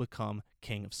day he will become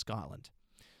King of Scotland.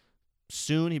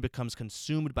 Soon he becomes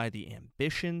consumed by the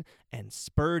ambition and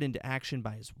spurred into action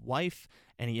by his wife,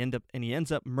 and he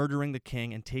ends up murdering the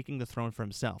king and taking the throne for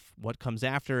himself. What comes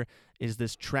after is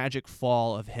this tragic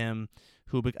fall of him,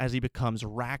 who, as he becomes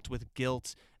racked with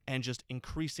guilt and just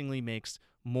increasingly makes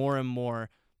more and more,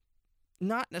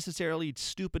 not necessarily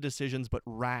stupid decisions, but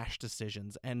rash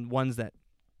decisions, and ones that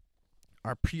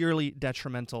are purely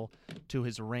detrimental to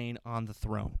his reign on the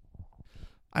throne.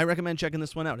 I recommend checking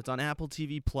this one out. It's on Apple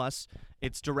TV+.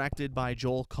 It's directed by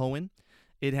Joel Cohen.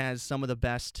 It has some of the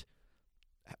best,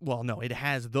 it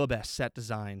has the best set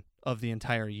design of the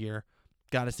entire year.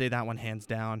 Gotta say that one hands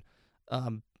down.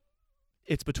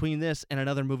 It's between this and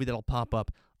another movie that'll pop up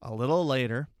a little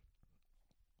later.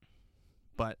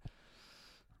 But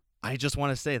I just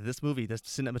want to say this movie, the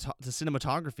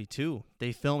cinematography too,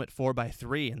 they film it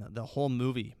 4:3, and the whole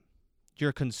movie,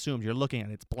 you're consumed. You're looking at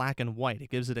it. It's black and white.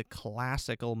 It gives it a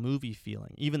classical movie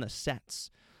feeling. Even the sets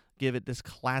give it this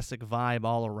classic vibe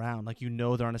all around. Like,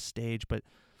 they're on a stage, but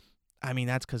I mean,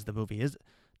 that's because the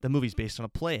movie's based on a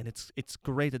play, and it's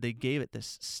great that they gave it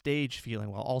this stage feeling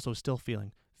while also still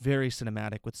feeling very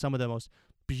cinematic, with some of the most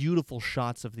beautiful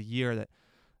shots of the year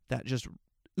that just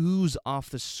ooze off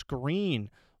the screen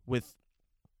with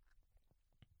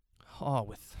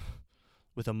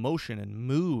emotion and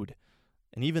mood.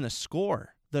 And even the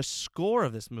score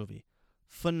of this movie,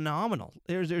 phenomenal.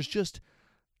 There's just,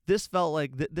 this felt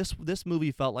like this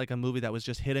movie felt like a movie that was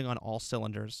just hitting on all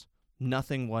cylinders.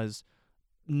 Nothing was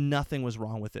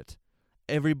wrong with it.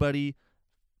 Everybody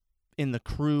in the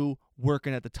crew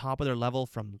working at the top of their level,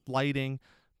 from lighting,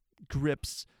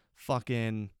 grips,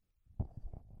 fucking,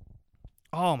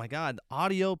 oh my God,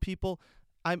 audio people.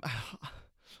 I'm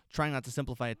trying not to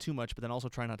simplify it too much, but then also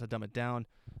trying not to dumb it down.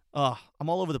 I'm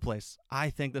all over the place. I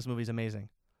think this movie's amazing.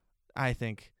 I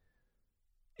think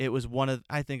it was one of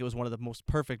the most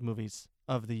perfect movies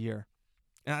of the year.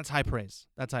 And that's high praise.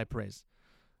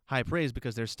 High praise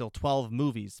because there's still 12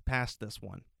 movies past this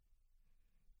one.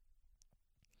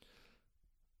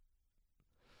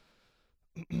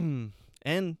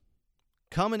 And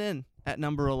coming in at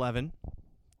number 11,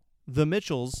 The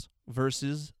Mitchells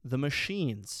versus the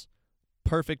Machines.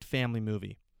 Perfect family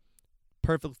movie.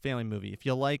 If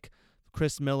you like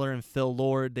Chris Miller and Phil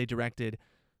Lord, they directed,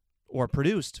 or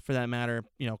produced for that matter,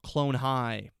 Clone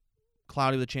High,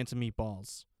 Cloudy with a Chance of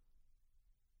Meatballs,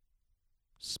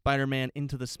 Spider-Man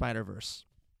Into the Spider-Verse,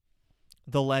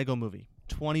 The Lego Movie,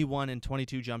 21 and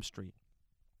 22 Jump Street.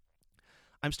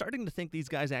 I'm starting to think these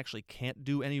guys actually can't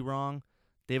do any wrong.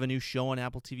 They have a new show on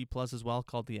Apple TV Plus as well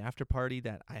called The After Party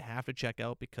that I have to check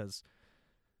out because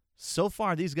so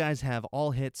far these guys have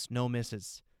all hits, no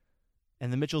misses.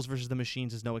 And The Mitchells vs. the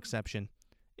Machines is no exception.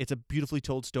 It's a beautifully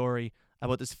told story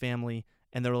about this family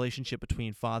and the relationship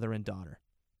between father and daughter.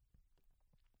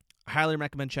 I highly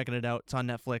recommend checking it out. It's on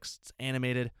Netflix. It's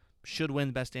animated. Should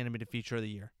win Best Animated Feature of the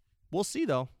Year. We'll see,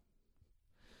 though.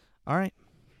 All right.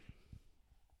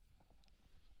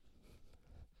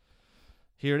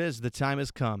 Here it is. The time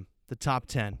has come. The top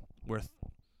 10. We're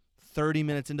 30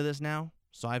 minutes into this now,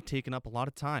 so I've taken up a lot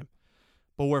of time.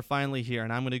 But we're finally here,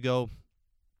 and I'm going to go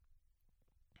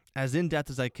as in-depth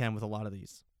as I can with a lot of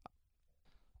these.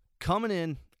 Coming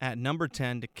in at number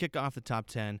 10 to kick off the top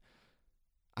 10,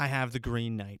 I have The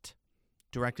Green Knight,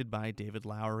 directed by David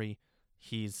Lowery.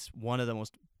 He's one of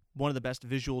the best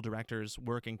visual directors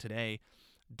working today.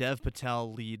 Dev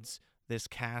Patel leads this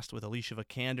cast with Alicia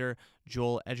Vikander,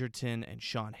 Joel Edgerton, and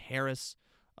Sean Harris.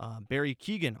 Barry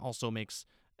Keoghan also makes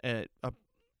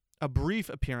a brief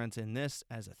appearance in this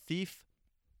as a thief.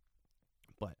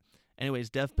 But anyways,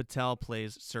 Dev Patel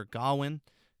plays Sir Gawain,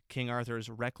 King Arthur's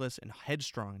reckless and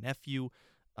headstrong nephew.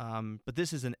 But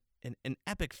this is an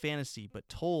epic fantasy, but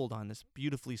told on this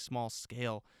beautifully small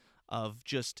scale of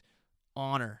just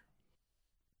honor.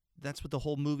 That's what the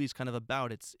whole movie's kind of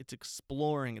about. It's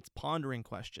exploring, it's pondering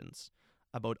questions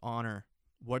about honor,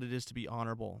 what it is to be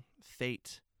honorable,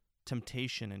 fate,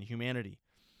 temptation, and humanity.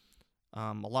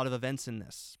 A lot of events in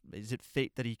this. Is it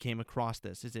fate that he came across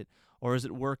this? Is it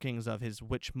workings of his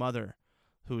witch mother,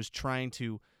 who's trying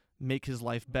to make his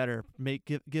life better,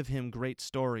 give him great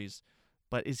stories?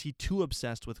 But is he too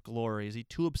obsessed with glory? Is he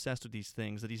too obsessed with these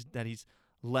things that he's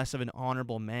less of an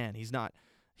honorable man? He's not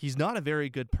a very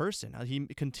good person. He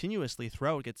continuously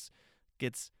throughout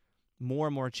gets more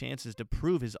and more chances to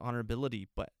prove his honorability,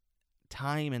 but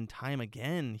time and time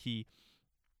again he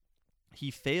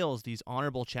fails these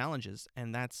honorable challenges,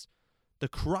 and that's the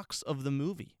crux of the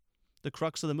movie. The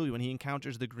crux of the movie, when he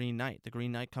encounters the Green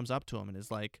Knight comes up to him and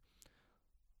is like,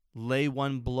 "Lay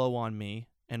one blow on me,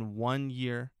 and 1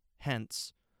 year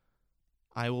hence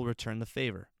I will return the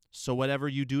favor. So whatever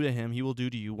you do to him, he will do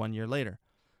to you 1 year later."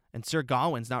 And Sir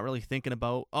Gawain's not really thinking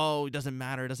about, it doesn't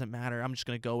matter. I'm just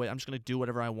going to go. I'm just going to do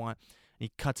whatever I want. And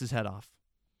he cuts his head off.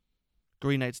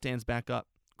 Green Knight stands back up,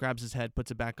 grabs his head,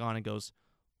 puts it back on, and goes,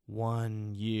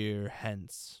 1 year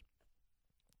hence.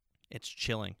 It's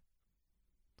chilling.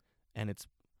 And it's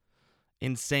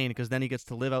insane because then he gets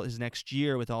to live out his next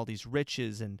year with all these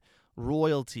riches and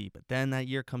royalty. But then that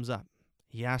year comes up.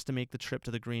 He has to make the trip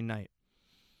to the Green Knight.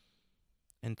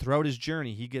 And throughout his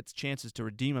journey, he gets chances to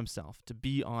redeem himself, to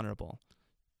be honorable,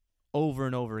 over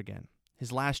and over again.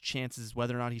 His last chance is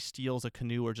whether or not he steals a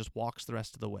canoe or just walks the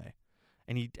rest of the way.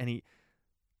 And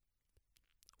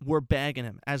we're begging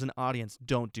him as an audience,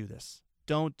 don't do this.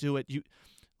 Don't do it.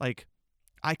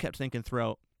 I kept thinking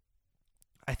throughout,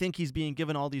 I think he's being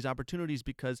given all these opportunities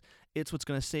because it's what's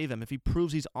going to save him. If he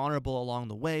proves he's honorable along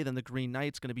the way, then the Green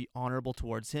Knight's going to be honorable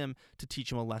towards him to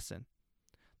teach him a lesson.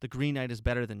 The Green Knight is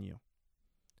better than you.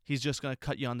 He's just going to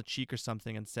cut you on the cheek or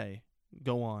something and say,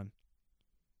 go on.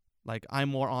 Like, I'm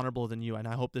more honorable than you, and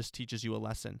I hope this teaches you a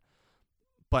lesson.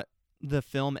 But the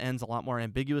film ends a lot more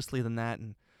ambiguously than that,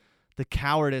 and the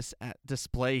cowardice at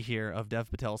display here of Dev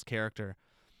Patel's character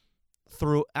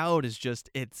throughout is just,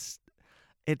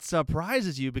 it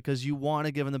surprises you because you want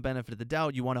to give him the benefit of the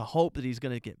doubt. You want to hope that he's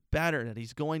going to get better, that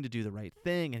he's going to do the right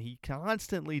thing, and he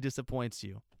constantly disappoints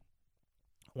you.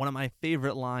 One of my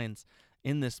favorite lines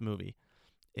in this movie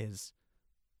is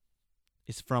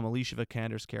from Alicia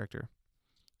Vikander's character.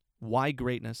 Why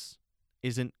greatness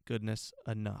isn't goodness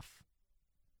enough?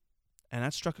 And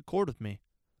that struck a chord with me.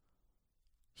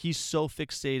 He's so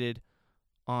fixated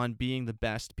on being the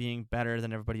best, being better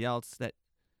than everybody else, that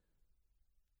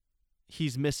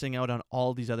he's missing out on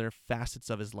all these other facets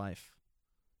of his life.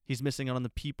 He's missing out on the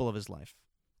people of his life,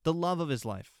 the love of his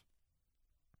life.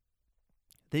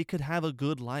 They could have a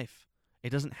good life.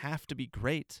 It doesn't have to be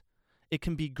great. It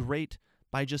can be great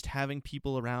by just having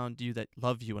people around you that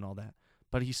love you and all that.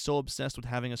 But he's so obsessed with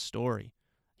having a story.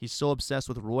 He's so obsessed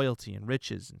with royalty and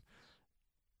riches and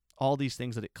all these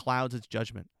things that it clouds his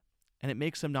judgment. And it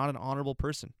makes him not an honorable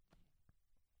person.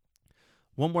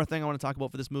 One more thing I want to talk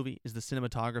about for this movie is the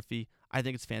cinematography. I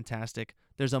think it's fantastic.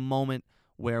 There's a moment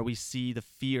where we see the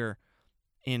fear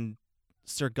in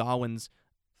Sir Gawain's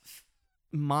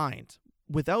mind.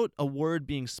 Without a word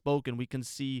being spoken, we can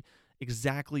see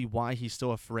exactly why he's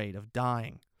so afraid of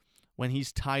dying. When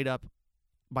he's tied up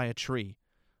by a tree,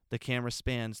 the camera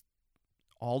spans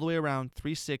all the way around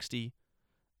 360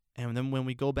 And then when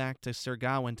we go back to Sir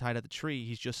Gawain tied at the tree,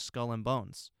 he's just skull and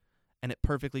bones. And it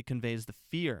perfectly conveys the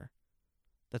fear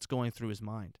that's going through his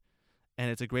mind. And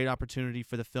it's a great opportunity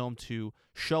for the film to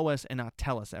show us and not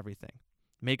tell us everything.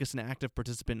 Make us an active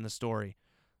participant in the story.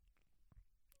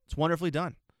 It's wonderfully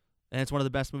done. And it's one of the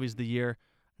best movies of the year.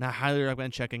 And I highly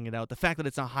recommend checking it out. The fact that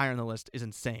it's not higher on the list is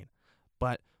insane.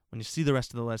 But when you see the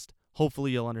rest of the list,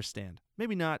 hopefully you'll understand.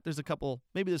 Maybe not.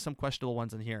 Maybe there's some questionable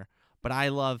ones in here. But I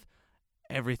love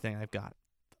everything I've got.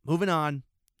 Moving on,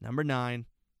 number 9,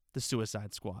 The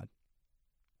Suicide Squad.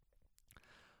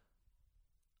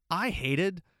 I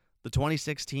hated the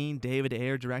 2016 David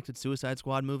Ayer directed Suicide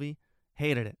Squad movie.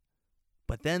 Hated it.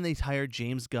 But then they hired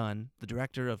James Gunn, the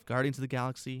director of Guardians of the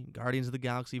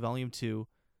Galaxy Volume 2,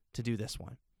 to do this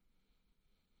one.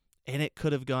 And it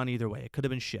could have gone either way. It could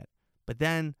have been shit. But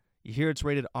then you hear it's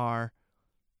rated R,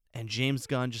 and James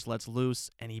Gunn just lets loose,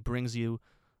 and he brings you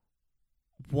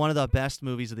one of the best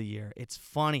movies of the year. It's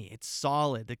funny. It's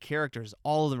solid. The characters,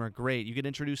 all of them are great. You get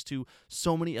introduced to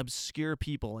so many obscure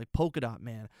people, like Polka Dot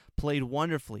Man, played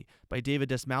wonderfully by David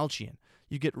Desmalchian.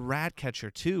 You get Ratcatcher,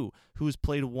 too, who's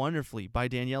played wonderfully by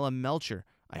Daniela Melcher.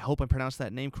 I hope I pronounced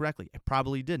that name correctly. I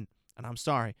probably didn't, and I'm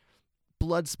sorry.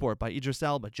 Bloodsport by Idris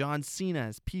Elba. John Cena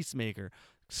as Peacemaker.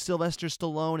 Sylvester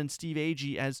Stallone and Steve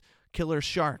Agee as Killer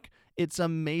Shark. It's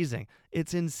amazing.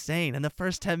 It's insane. And the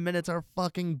first 10 minutes are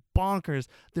fucking bonkers.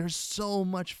 There's so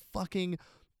much fucking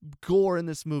gore in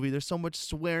this movie. There's so much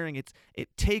swearing. It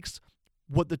takes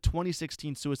what the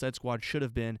 2016 Suicide Squad should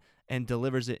have been and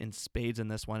delivers it in spades in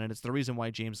this one. And it's the reason why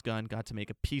James Gunn got to make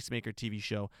a Peacemaker TV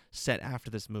show set after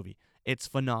this movie. It's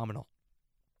phenomenal.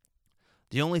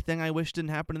 The only thing I wish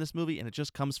didn't happen in this movie, and it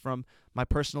just comes from my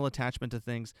personal attachment to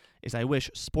things, is I wish,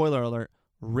 spoiler alert,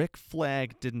 Rick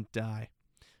Flag didn't die.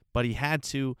 But he had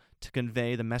to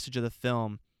convey the message of the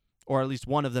film, or at least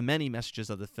one of the many messages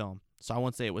of the film. So I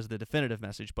won't say it was the definitive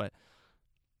message, but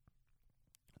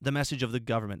the message of the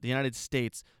government, the United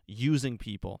States, using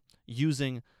people,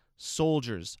 using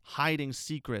soldiers, hiding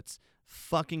secrets,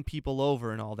 fucking people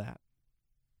over and all that.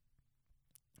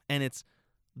 And it's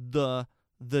the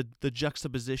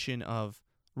juxtaposition of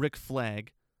Rick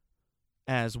Flag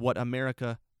as what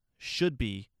America should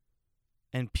be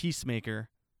and Peacemaker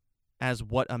as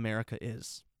what America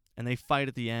is. And they fight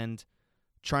at the end,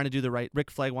 trying to do the right.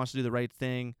 Rick Flag wants to do the right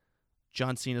thing.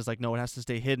 John Cena's like, no, it has to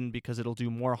stay hidden because it'll do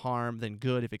more harm than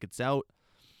good if it gets out.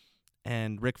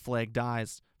 And Rick Flag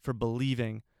dies for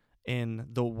believing in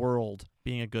the world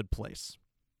being a good place.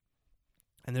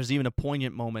 And there's even a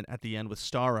poignant moment at the end with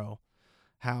Starro,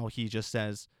 how he just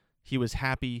says he was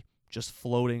happy just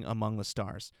floating among the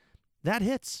stars. That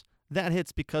hits. That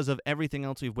hits because of everything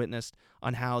else we've witnessed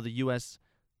on how the U.S.,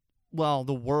 well,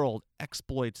 the world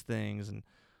exploits things. And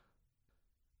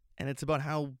it's about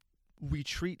how we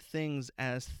treat things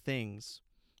as things.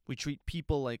 We treat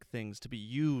people like things to be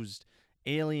used,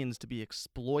 aliens to be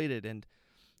exploited, and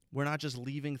we're not just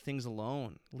leaving things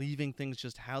alone, leaving things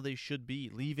just how they should be,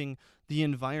 leaving the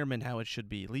environment how it should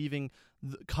be, leaving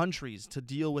the countries to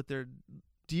deal with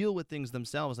things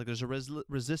themselves. Like there's a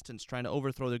resistance trying to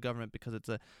overthrow their government because it's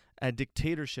a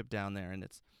dictatorship down there, and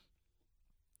it's,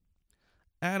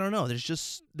 I don't know.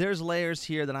 There's layers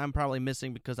here that I'm probably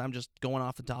missing because I'm just going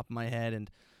off the top of my head, and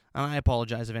I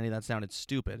apologize if any of that sounded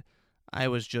stupid. I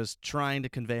was just trying to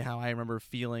convey how I remember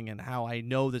feeling and how I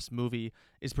know this movie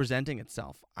is presenting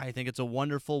itself. I think it's a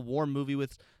wonderful war movie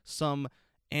with some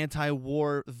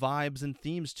anti-war vibes and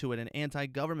themes to it, and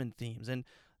anti-government themes, and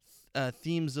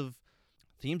themes of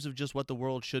just what the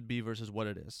world should be versus what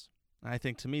it is. And I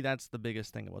think to me that's the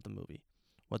biggest thing about the movie.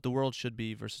 What the world should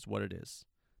be versus what it is.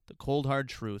 The cold hard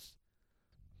truth.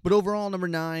 But overall, number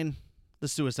 9, The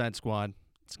Suicide Squad.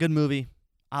 It's a good movie.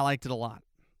 I liked it a lot.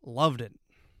 Loved it.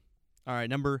 All right,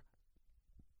 number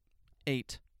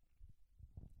 8.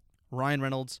 Ryan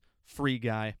Reynolds, Free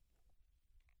Guy.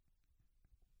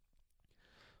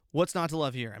 What's not to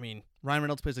love here? I mean, Ryan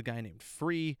Reynolds plays a guy named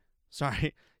Free.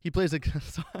 Sorry, he plays a...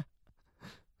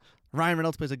 Ryan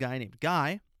Reynolds plays a guy named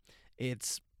Guy.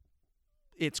 It's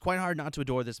quite hard not to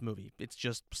adore this movie. It's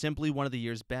just simply one of the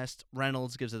year's best.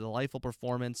 Reynolds gives a delightful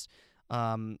performance.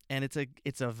 And it's a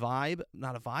vibe,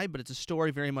 not a vibe, but it's a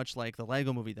story very much like the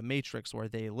Lego movie, The Matrix, where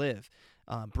they live,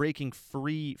 breaking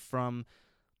free from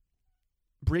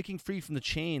the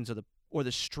chains or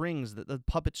the strings, the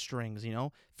puppet strings,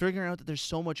 figuring out that there's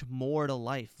so much more to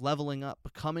life, leveling up,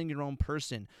 becoming your own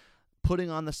person,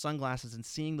 putting on the sunglasses and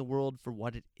seeing the world for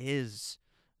what it is.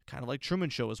 Kind of like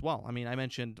Truman Show as well. I mean, I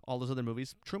mentioned all those other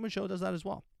movies. Truman Show does that as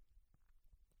well.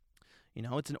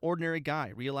 It's an ordinary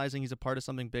guy realizing he's a part of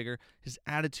something bigger. His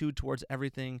attitude towards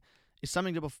everything is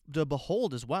something to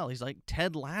behold as well. He's like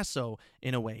Ted Lasso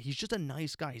in a way. He's just a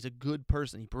nice guy. He's a good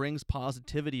person. He brings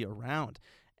positivity around,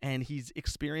 and he's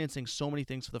experiencing so many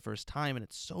things for the first time, and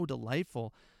it's so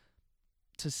delightful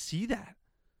to see that.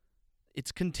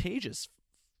 It's contagious.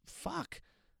 Fuck.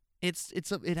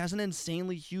 It has an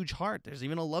insanely huge heart. There's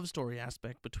even a love story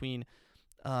aspect between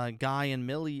Guy and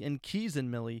Millie and Keys and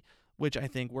Millie, which I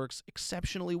think works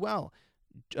exceptionally well.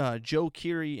 Joe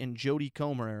Keery and Jodie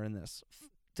Comer are in this.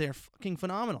 They're fucking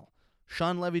phenomenal.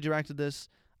 Sean Levy directed this.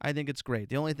 I think it's great.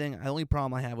 The only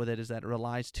problem I have with it is that it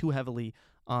relies too heavily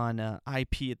on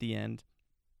IP at the end,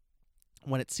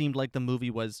 when it seemed like the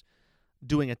movie was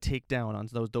doing a takedown on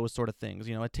those sort of things.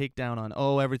 You know, a takedown on,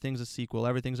 oh, everything's a sequel,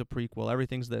 everything's a prequel,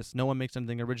 everything's this. No one makes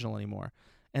anything original anymore.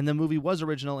 And the movie was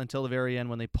original until the very end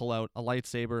when they pull out a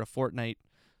lightsaber, a Fortnite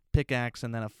pickaxe,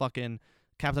 and then a fucking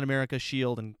Captain America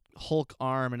shield and Hulk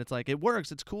arm. And it's like, it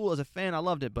works. It's cool. As a fan, I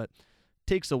loved it, but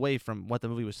takes away from what the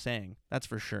movie was saying. That's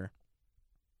for sure.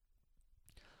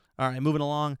 All right, moving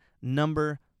along.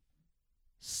 Number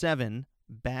 7,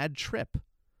 Bad Trip.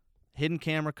 Hidden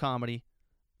camera comedy.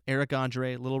 Eric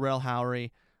Andre, Lil Rel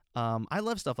Howery. I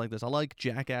love stuff like this. I like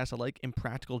Jackass. I like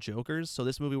Impractical Jokers. So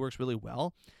this movie works really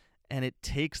well. And it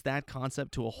takes that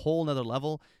concept to a whole nother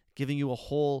level, giving you a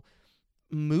whole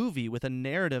movie with a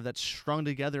narrative that's strung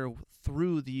together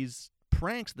through these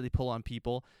pranks that they pull on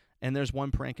people. And there's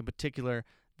one prank in particular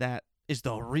that is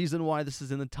the reason why this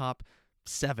is in the top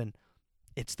 7.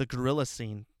 It's the gorilla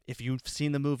scene. If you've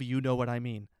seen the movie, you know what I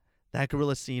mean. That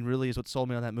gorilla scene really is what sold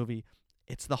me on that movie.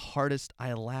 It's the hardest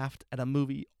I laughed at a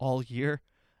movie all year.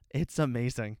 It's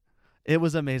amazing. It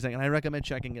was amazing, and I recommend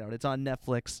checking it out. It's on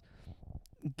Netflix.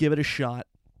 Give it a shot.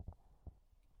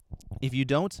 If you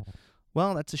don't,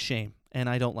 well, that's a shame, and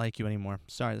I don't like you anymore.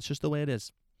 Sorry, that's just the way it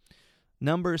is.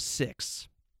 Number 6,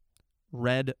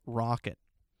 Red Rocket.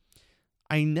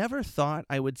 I never thought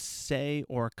I would say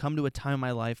or come to a time in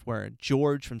my life where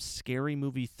George from Scary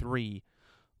Movie 3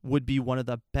 would be one of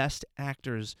the best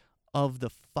actors of the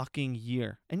fucking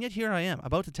year. And yet here I am,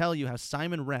 about to tell you how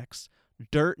Simon Rex,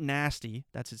 Dirt Nasty,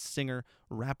 that's his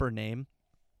singer-rapper name,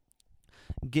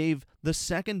 gave the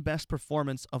second best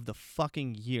performance of the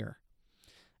fucking year.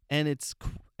 And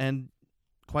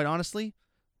quite honestly,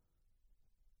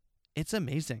 it's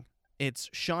amazing. It's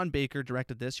Sean Baker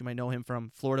directed this. You might know him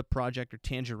from Florida Project or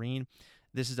Tangerine.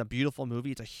 This is a beautiful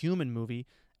movie. It's a human movie,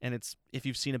 and it's, if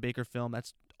you've seen a Baker film,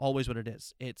 that's always what it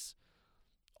is. It's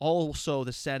also,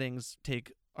 the settings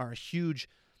are huge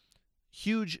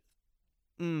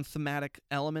thematic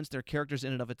elements. They're characters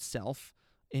in and of itself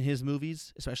in his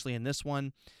movies, especially in this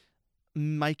one.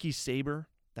 Mikey Saber,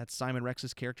 that's Simon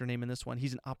Rex's character name in this one.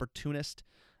 He's an opportunist,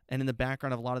 and in the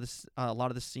background of a lot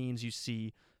of the scenes, you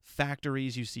see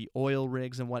factories, you see oil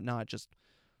rigs and whatnot, just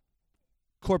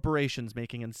corporations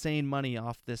making insane money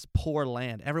off this poor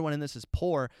land. Everyone in this is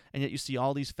poor, and yet you see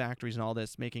all these factories and all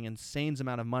this making insane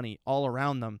amount of money all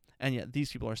around them, and yet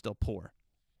these people are still poor.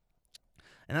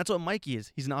 And that's what Mikey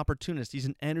is. He's an opportunist. He's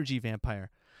an energy vampire.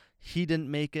 He didn't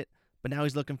make it, but now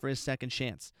he's looking for his second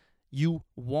chance. You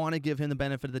want to give him the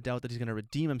benefit of the doubt that he's going to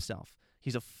redeem himself.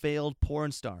 He's a failed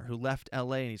porn star who left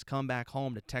LA and he's come back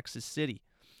home to Texas City.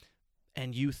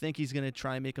 And you think he's going to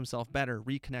try and make himself better,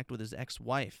 reconnect with his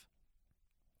ex-wife.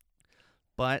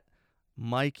 But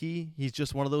Mikey, he's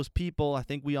just one of those people. I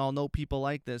think we all know people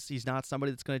like this. He's not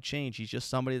somebody that's going to change. He's just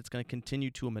somebody that's going to continue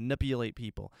to manipulate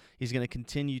people. He's going to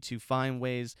continue to find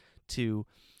ways to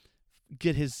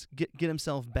get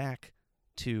himself back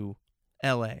to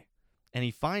LA. And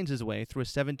he finds his way through a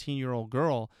 17-year-old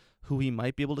girl who he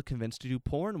might be able to convince to do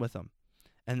porn with him.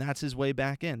 And that's his way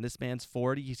back in. This man's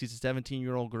 40. He sees a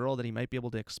 17-year-old girl that he might be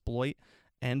able to exploit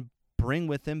and bring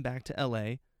with him back to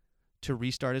LA to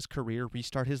restart his career,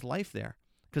 restart his life there,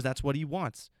 because that's what he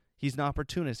wants. He's an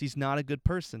opportunist. He's not a good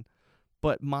person.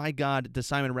 But my God, does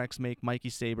Simon Rex make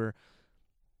Mikey Saber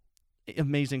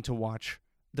amazing to watch.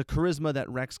 The charisma that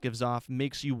Rex gives off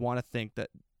makes you want to think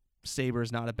that Saber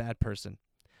is not a bad person.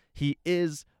 He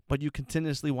is, but you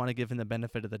continuously want to give him the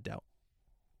benefit of the doubt.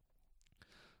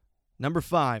 Number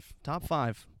 5, top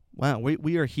 5. Wow,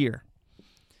 we are here.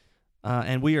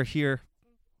 And we are here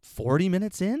 40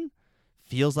 minutes in?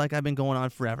 Feels like I've been going on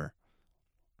forever.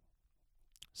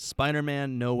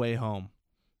 Spider-Man No Way Home.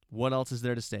 What else is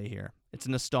there to say here? It's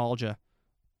nostalgia.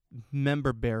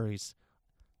 Member berries.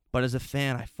 But as a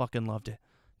fan, I fucking loved it.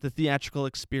 The theatrical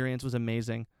experience was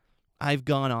amazing. I've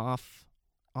gone off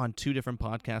on 2 different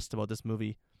podcasts about this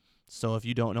movie. So if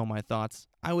you don't know my thoughts,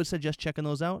 I would suggest checking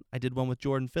those out. I did one with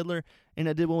Jordan Fiddler, and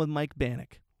I did one with Mike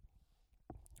Bannock.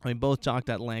 We both talked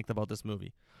at length about this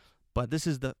movie. But this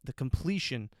is the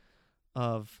completion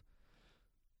of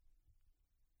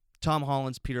Tom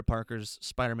Holland's Peter Parker's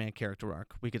Spider-Man character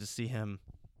arc. We get to see him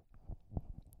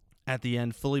at the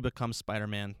end fully become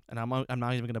Spider-Man, and I'm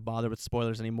not even going to bother with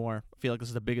spoilers anymore. I feel like this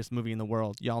is the biggest movie in the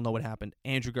world. Y'all know what happened.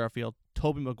 Andrew Garfield,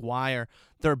 Tobey Maguire,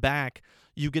 they're back.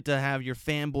 You get to have your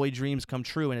fanboy dreams come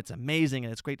true, and it's amazing,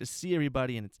 and it's great to see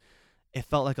everybody, and it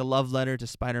felt like a love letter to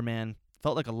Spider-Man,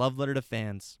 felt like a love letter to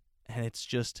fans, and it's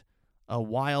just a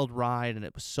wild ride, and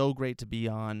it was so great to be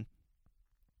on,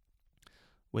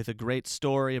 with a great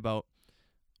story about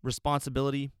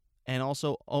responsibility. And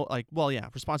also,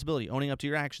 responsibility, owning up to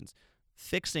your actions,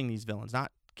 fixing these villains,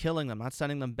 not killing them, not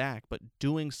sending them back, but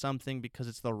doing something because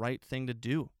it's the right thing to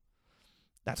do.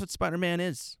 That's what Spider-Man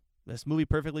is. This movie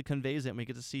perfectly conveys it, and we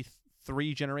get to see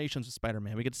 3 generations of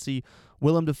Spider-Man. We get to see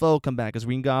Willem Dafoe come back as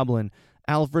Green Goblin,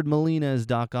 Alfred Molina as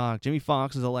Doc Ock, Jimmy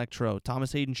Fox as Electro,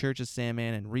 Thomas Hayden Church as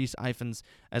Sandman, and Rhys Ifans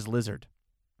as Lizard.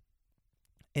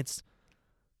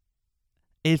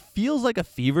 It feels like a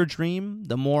fever dream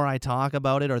the more I talk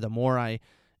about it, or the more I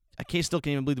still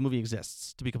can't even believe the movie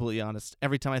exists, to be completely honest.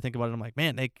 Every time I think about it, I'm like,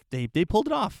 man, they pulled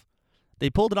it off.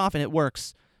 They pulled it off, and it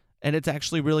works. And it's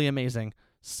actually really amazing.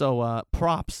 So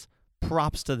props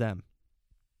to them.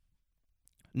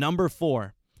 Number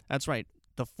 4. That's right.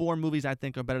 The 4 movies I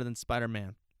think are better than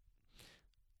Spider-Man.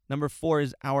 Number 4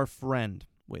 is Our Friend,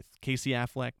 with Casey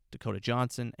Affleck, Dakota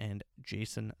Johnson, and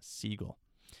Jason Segel.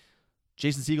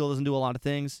 Jason Segel doesn't do a lot of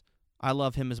things. I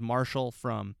love him as Marshall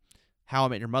from How I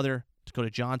Met Your Mother.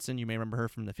 Dakota Johnson, you may remember her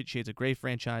from the 50 Shades of Grey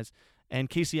franchise. And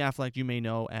Casey Affleck, you may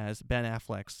know as Ben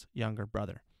Affleck's younger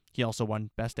brother. He also won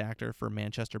Best Actor for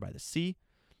Manchester by the Sea.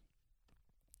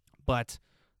 But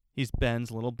he's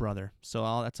Ben's little brother,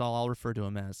 so that's all I'll refer to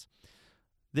him as.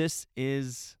 This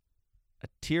is a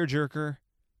tearjerker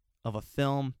of a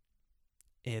film.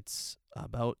 It's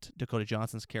about Dakota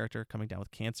Johnson's character coming down with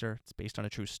cancer. It's based on a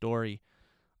true story.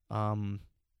 And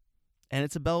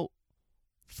it's about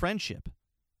friendship.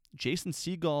 Jason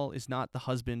Segel is not the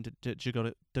husband to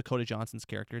Dakota Johnson's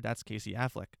character. That's Casey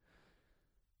Affleck.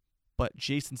 But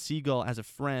Jason Segel, as a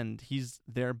friend,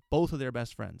 both of their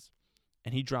best friends.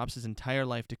 And he drops his entire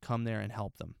life to come there and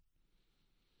help them.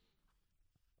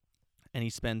 And he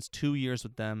spends 2 years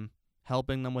with them,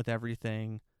 helping them with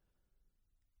everything,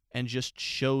 and just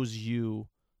shows you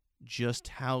just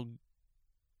how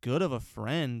good of a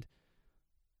friend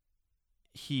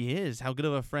he is, how good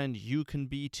of a friend you can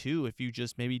be too if you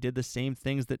just maybe did the same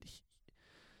things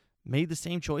made the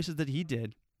same choices that he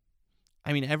did.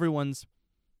 I mean,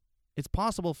 it's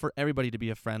possible for everybody to be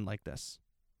a friend like this.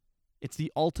 It's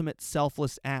the ultimate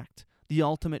selfless act, the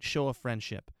ultimate show of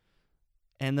friendship.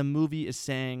 And the movie is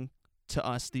saying to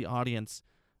us, the audience,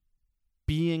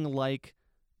 being like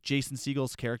Jason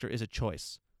Segel's character is a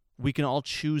choice. We can all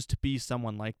choose to be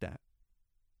someone like that.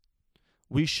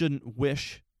 We shouldn't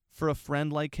wish for a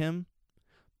friend like him.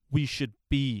 We should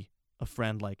be a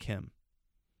friend like him.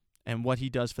 And what he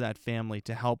does for that family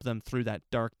to help them through that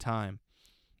dark time.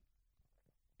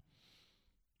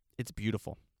 It's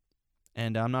beautiful.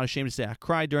 And I'm not ashamed to say I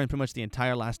cried during pretty much the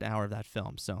entire last hour of that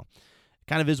film. So it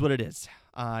kind of is what it is.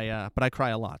 But I cry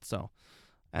a lot. So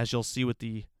as you'll see with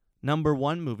the number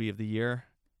 1 movie of the year,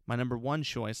 my number 1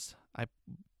 choice, I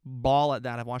bawl at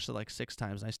that. I've watched it like 6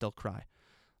 times and I still cry.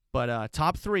 But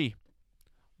top 3.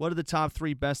 What are the top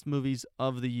 3 best movies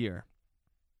of the year?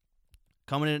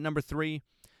 Coming in at number 3,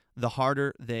 The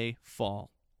Harder They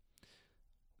Fall.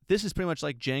 This is pretty much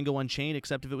like Django Unchained,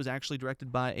 except if it was actually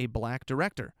directed by a black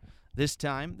director. This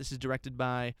time, this is directed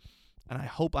by, and I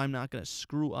hope I'm not going to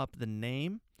screw up the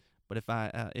name, but if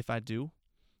I do,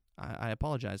 I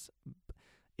apologize.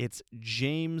 It's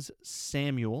James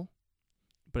Samuel,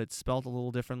 but it's spelled a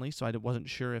little differently, so I wasn't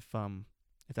sure if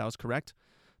that was correct.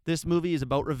 This movie is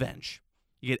about revenge.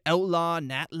 You get outlaw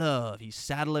Nat Love. He's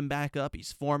saddling back up.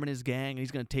 He's forming his gang, and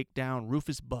he's going to take down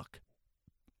Rufus Buck,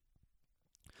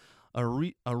 a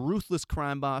ruthless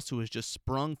crime boss who has just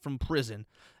sprung from prison,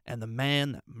 and the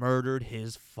man that murdered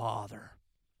his father.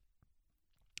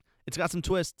 It's got some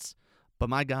twists, but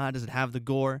my God, does it have the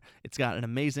gore. It's got an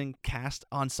amazing cast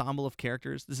ensemble of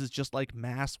characters. This is just like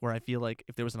Mass, where I feel like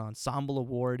if there was an ensemble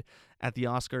award at the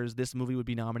Oscars, this movie would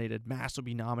be nominated. Mass would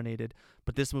be nominated,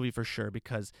 but this movie for sure,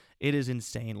 because it is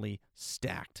insanely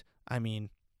stacked. I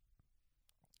mean,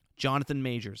 Jonathan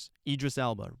Majors, Idris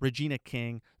Elba, Regina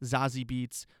King, Zazie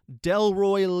Beetz,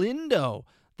 Delroy Lindo,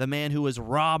 the man who was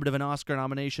robbed of an Oscar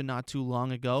nomination not too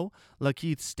long ago,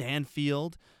 Lakeith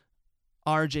Stanfield,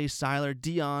 R.J. Seiler,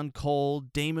 Dion Cole,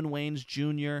 Damon Wayans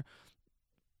Jr.,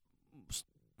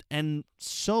 and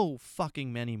so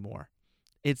fucking many more.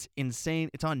 It's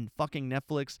insane. It's on fucking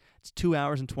Netflix. It's 2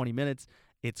 hours and 20 minutes.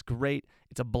 It's great.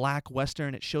 It's a black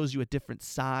Western. It shows you a different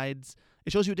sides.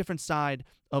 It shows you a different side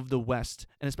of the West,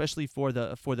 and especially for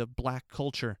the black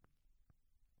culture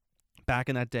back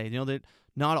in that day. You know, that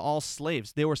not all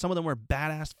slaves. Some of them were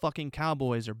badass fucking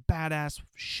cowboys or badass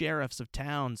sheriffs of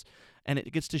towns. And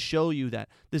it gets to show you that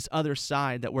this other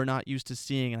side that we're not used to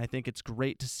seeing. And I think it's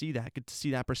great to see that, get to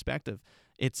see that perspective.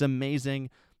 It's amazing,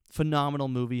 phenomenal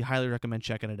movie. Highly recommend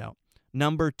checking it out.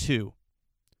 Number 2,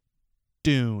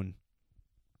 Dune.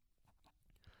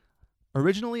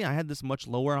 Originally, I had this much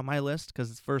lower on my list because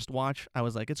it's first watch. I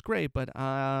was like, it's great, but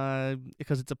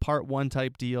because it's a part 1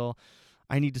 type deal,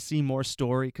 I need to see more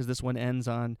story because this one ends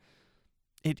on,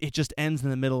 it just ends in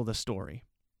the middle of the story.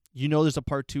 You know there's a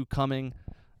part 2 coming,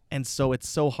 and so it's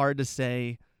so hard to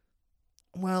say,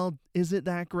 well, is it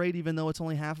that great even though it's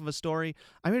only half of a story?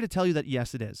 I'm here to tell you that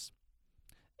yes, it is.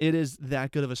 It is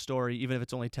that good of a story even if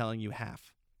it's only telling you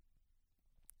half.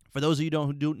 For those of you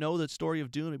who don't know the story of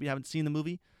Dune, maybe you haven't seen the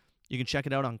movie, you can check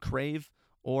it out on Crave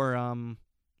or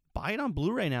buy it on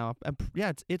Blu-ray now.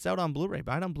 Yeah, it's out on Blu-ray.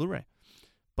 Buy it on Blu-ray.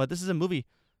 But this is a movie.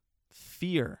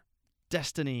 Fear,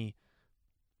 destiny,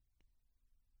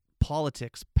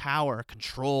 politics, power,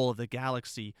 control of the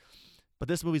galaxy. But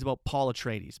this movie's about Paul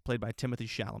Atreides, played by Timothée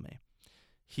Chalamet.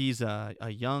 He's a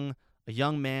young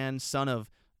man, son of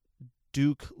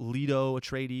Duke Leto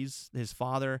Atreides, his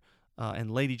father,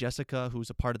 and Lady Jessica, who's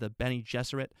a part of the Bene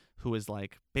Gesserit, who is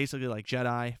like basically like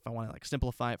Jedi, if I want to like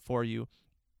simplify it for you.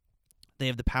 They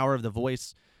have the power of the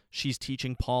voice. She's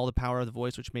teaching Paul the power of the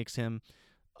voice, which makes him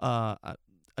a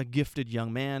gifted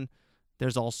young man.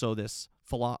 There's also this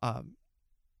philosophy?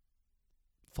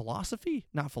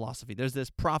 Not philosophy. There's this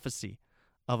prophecy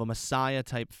of a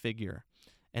Messiah-type figure,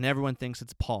 and everyone thinks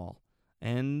it's Paul.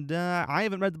 And I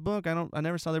haven't read the book. I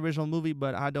never saw the original movie,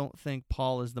 but I don't think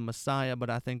Paul is the Messiah, but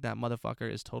I think that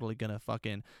motherfucker is totally going to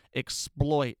fucking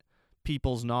exploit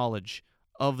people's knowledge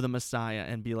of the Messiah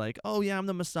and be like, oh, yeah, I'm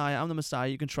the Messiah,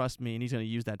 you can trust me, and he's going to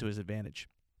use that to his advantage.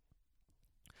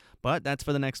 But that's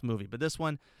for the next movie. But this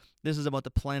is about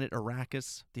the planet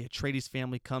Arrakis. The Atreides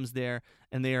family comes there,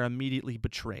 and they are immediately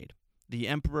betrayed. The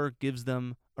Emperor gives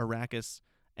them Arrakis,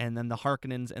 and then the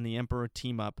Harkonnens and the Emperor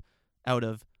team up out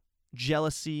of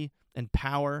jealousy and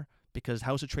power because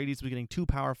House Atreides was getting too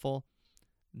powerful.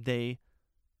 They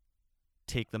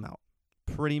take them out.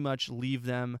 Pretty much leave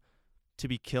them to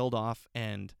be killed off,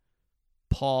 and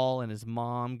Paul and his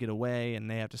mom get away, and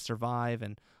they have to survive,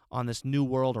 and on this new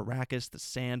world, Arrakis, the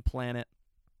sand planet.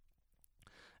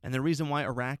 And the reason why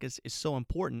Arrakis is so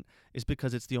important is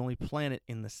because it's the only planet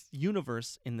in this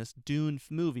universe, in this Dune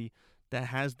movie, that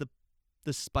has the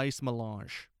spice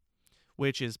melange,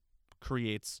 which it's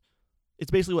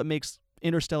basically what makes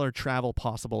interstellar travel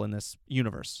possible in this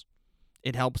universe.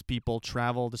 It helps people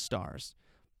travel the stars.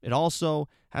 It also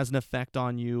has an effect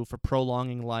on you for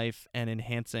prolonging life and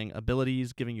enhancing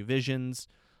abilities, giving you visions.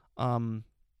 I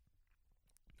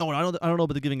don't know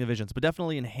about the giving of visions, but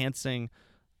definitely enhancing.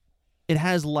 It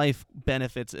has life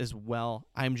benefits as well.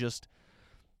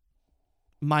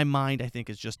 My mind, I think,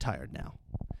 is just tired now.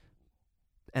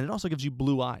 And it also gives you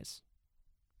blue eyes,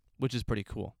 which is pretty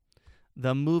cool.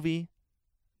 The movie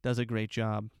does a great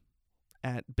job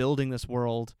at building this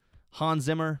world. Hans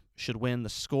Zimmer should win the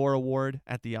score award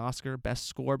at the Oscar, best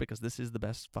score, because this is the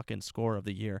best fucking score of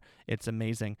the year. It's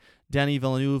amazing. Denis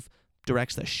Villeneuve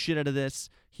directs the shit out of this.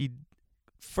 He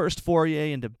first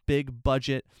foray into big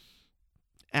budget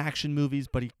action movies,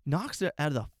 but he knocks it out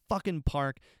of the fucking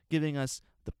park, giving us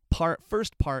the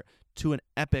first part to an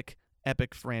epic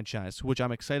franchise, which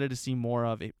I'm excited to see more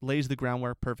of. It lays the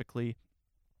groundwork perfectly.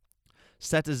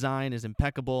 Set design is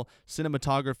impeccable.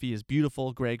 Cinematography is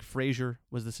beautiful. Greg Fraser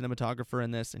was the cinematographer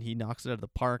in this, and he knocks it out of the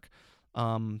park.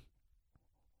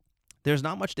 There's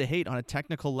not much to hate on a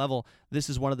technical level. This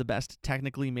is one of the best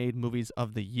technically made movies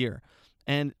of the year.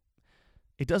 And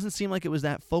it doesn't seem like it was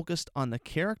that focused on the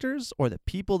characters or the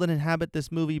people that inhabit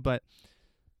this movie, but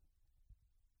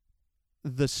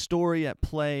the story at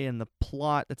play and the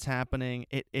plot that's happening,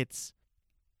 it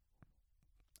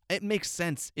makes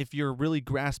sense if you're really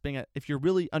if you're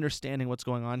really understanding what's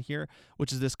going on here,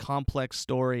 which is this complex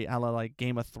story a la like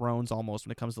Game of Thrones almost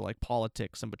when it comes to like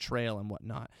politics and betrayal and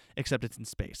whatnot, except it's in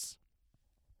space.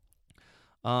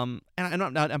 And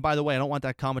by the way, I don't want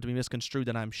that comment to be misconstrued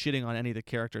that I'm shitting on any of the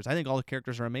characters. I think all the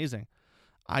characters are amazing.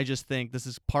 I just think this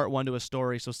is part 1 to a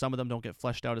story, so some of them don't get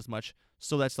fleshed out as much.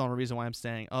 So that's the only reason why I'm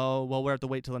saying, oh, well, we'll have to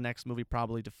wait till the next movie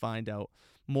probably to find out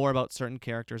more about certain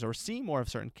characters or see more of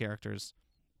certain characters.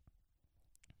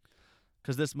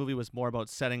 Because this movie was more about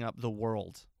setting up the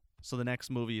world. So the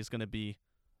next movie is going to be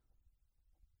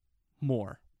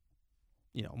more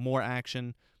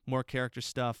action, more character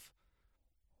stuff.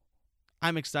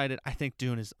 I'm excited. I think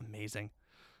Dune is amazing.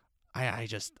 I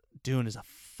just, Dune is a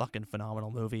fucking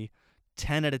phenomenal movie.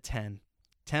 10 out of 10.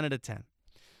 10 out of 10.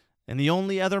 And the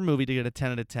only other movie to get a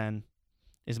 10 out of 10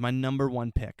 is my number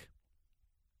one pick.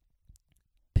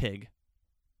 Pig.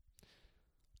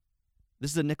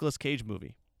 This is a Nicolas Cage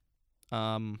movie.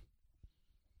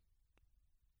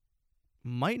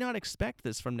 Might not expect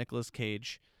this from Nicolas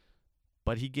Cage,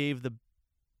 but he gave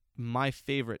my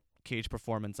favorite Cage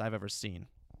performance I've ever seen.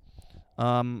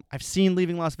 I've seen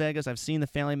Leaving Las Vegas. I've seen The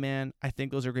Family Man. I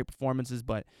think those are great performances,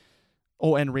 but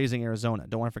and Raising Arizona.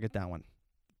 Don't want to forget that one.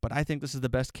 But I think this is the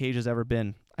best Cage has ever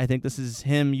been. I think this is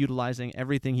him utilizing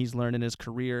everything he's learned in his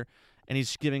career, and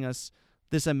he's giving us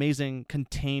this amazing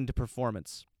contained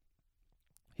performance.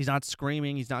 He's not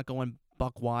screaming. He's not going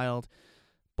buck wild,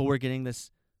 but we're getting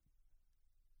this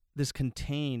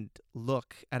contained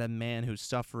look at a man who's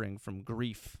suffering from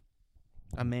grief,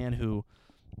 a man who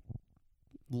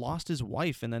lost his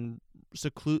wife and then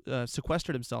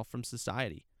sequestered himself from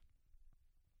society.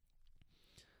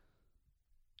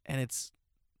 And it's,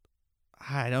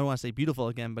 I don't want to say beautiful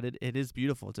again, but it is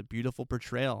beautiful. It's a beautiful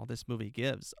portrayal this movie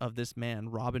gives of this man,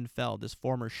 Robin Feld, this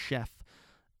former chef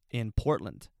in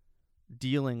Portland,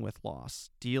 dealing with loss,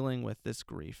 dealing with this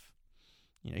grief.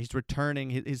 You know, he's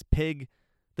returning his pig.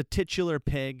 The titular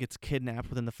pig gets kidnapped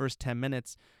within the first 10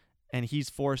 minutes, and he's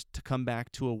forced to come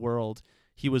back to a world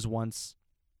he was once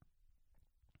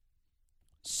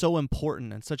so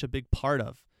important and such a big part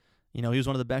of. You know, he was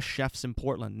one of the best chefs in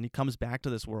Portland, and he comes back to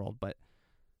this world, but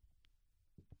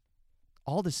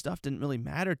all this stuff didn't really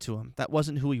matter to him. That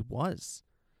wasn't who he was.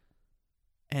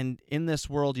 And in this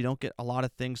world, you don't get a lot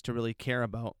of things to really care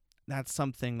about. That's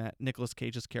something that Nicolas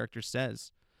Cage's character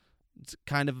says. It's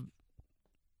kind of,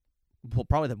 well,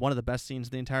 probably one of the best scenes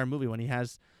in the entire movie, when he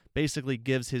basically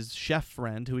gives his chef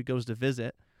friend, who he goes to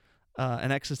visit,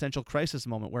 an existential crisis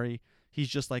moment where he's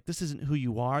just like, this isn't who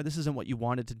you are. This isn't what you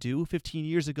wanted to do. 15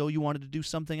 years ago, you wanted to do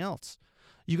something else.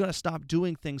 You got to stop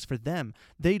doing things for them.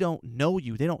 They don't know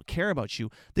you. They don't care about you.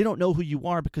 They don't know who you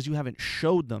are because you haven't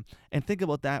showed them. And think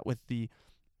about that with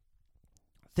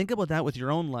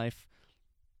your own life.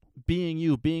 Being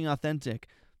you, being authentic.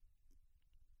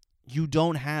 You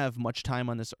don't have much time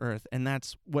on this earth, and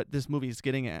that's what this movie is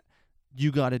getting at.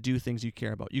 You got to do things you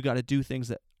care about. You got to do things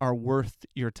that are worth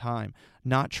your time,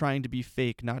 not trying to be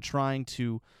fake, not trying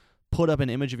to put up an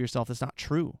image of yourself that's not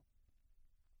true.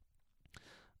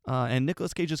 And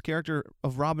Nicolas Cage's character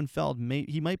of Robin Feld,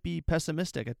 he might be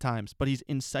pessimistic at times, but he's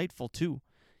insightful too.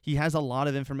 He has a lot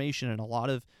of information and a lot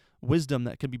of wisdom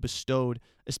that could be bestowed,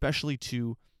 especially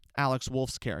to Alex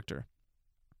Wolff's character,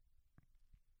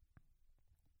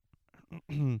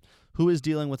 who is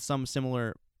dealing with some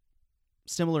similar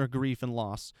grief and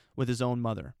loss with his own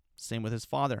mother. Same with his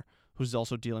father, who's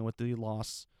also dealing with the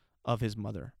loss of his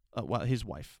mother, his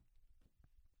wife.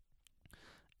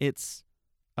 It's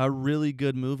a really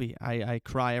good movie. I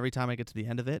cry every time I get to the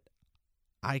end of it.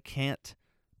 I can't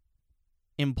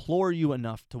implore you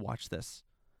enough to watch this.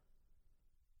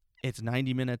 It's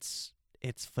 90 minutes.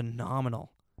 It's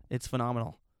phenomenal. It's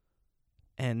phenomenal.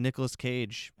 And Nicolas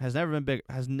Cage has never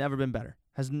been better.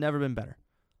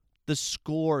 The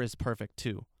score is perfect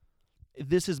too.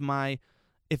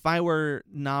 If I were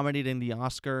nominating the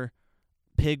Oscar,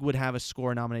 Pig would have a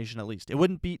score nomination at least. It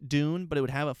wouldn't beat Dune, but it would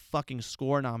have a fucking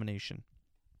score nomination.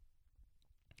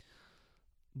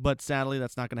 But sadly,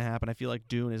 that's not going to happen. I feel like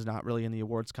Dune is not really in the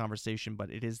awards conversation, but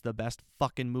it is the best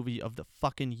fucking movie of the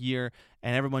fucking year,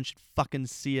 and everyone should fucking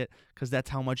see it, because that's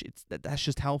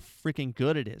just how freaking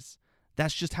good it is.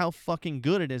 That's just how fucking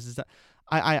good it is. Is that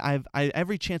I've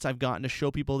every chance I've gotten to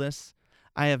show people this,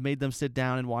 I have made them sit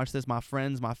down and watch this. My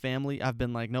friends, my family, I've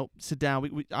been like, nope, sit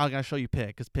down. I gotta show you Pig,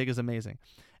 because Pig is amazing.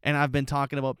 And I've been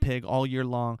talking about Pig all year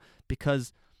long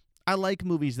because I like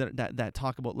movies that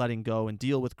talk about letting go and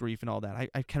deal with grief and all that.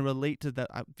 I can relate to that.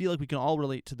 I feel like we can all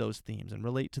relate to those themes and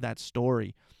relate to that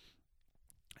story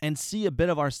and see a bit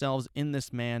of ourselves in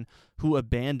this man who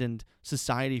abandoned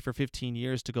society for 15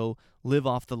 years to go live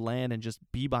off the land and just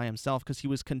be by himself because he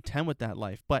was content with that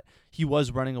life. But he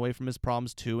was running away from his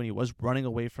problems too, and he was running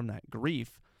away from that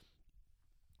grief.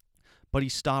 But he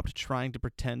stopped trying to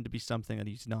pretend to be something that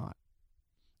he's not.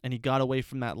 And he got away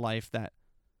from that life that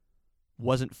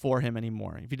wasn't for him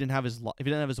anymore. If he didn't have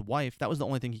his wife, that was the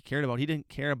only thing he cared about. He didn't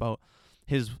care about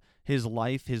his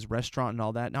life, his restaurant, and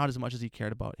all that, not as much as he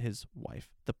cared about his wife,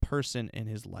 the person in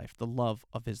his life, the love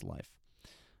of his life.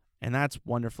 And that's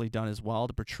wonderfully done as well,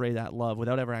 to portray that love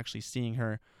without ever actually seeing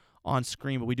her on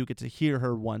screen, but we do get to hear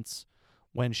her once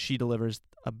when she delivers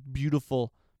a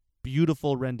beautiful,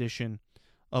 beautiful rendition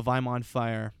of I'm on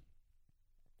Fire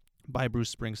by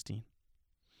Bruce Springsteen.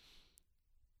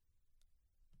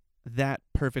 that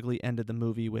perfectly ended the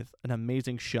movie with an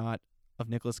amazing shot of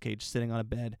Nicolas Cage sitting on a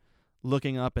bed,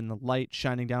 looking up and the light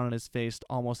shining down on his face,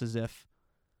 almost as if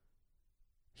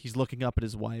he's looking up at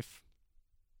his wife.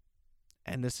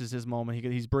 And this is his moment.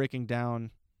 He's breaking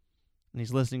down and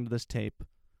he's listening to this tape.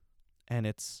 And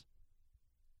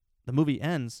the movie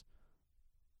ends,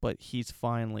 but he's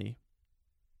finally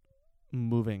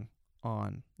moving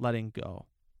on, letting go.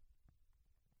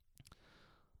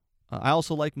 I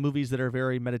also like movies that are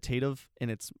very meditative in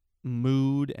its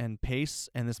mood and pace,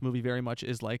 and this movie very much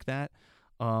is like that.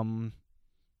 You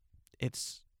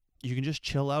can just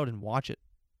chill out and watch it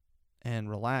and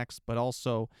relax, but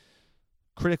also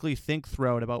critically think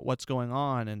throughout about what's going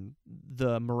on and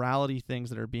the morality things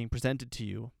that are being presented to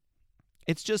you.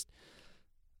 It's just,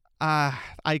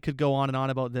 I could go on and on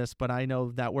about this, but I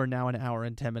know that we're now an hour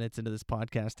and 10 minutes into this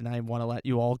podcast, and I want to let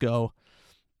you all go.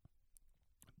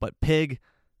 But Pig,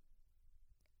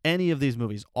 any of these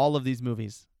movies, all of these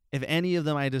movies, if any of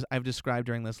them I've described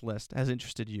during this list has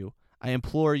interested you, I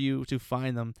implore you to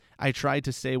find them. I tried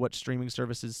to say what streaming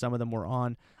services some of them were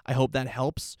on. I hope that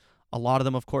helps. A lot of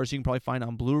them, of course, you can probably find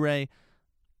on Blu-ray.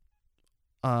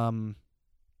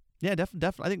 Yeah,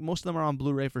 definitely. I think most of them are on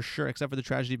Blu-ray for sure, except for The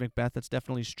Tragedy of Macbeth. That's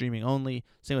definitely streaming only.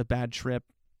 Same with Bad Trip.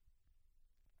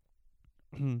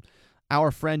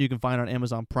 Our Friend you can find on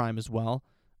Amazon Prime as well.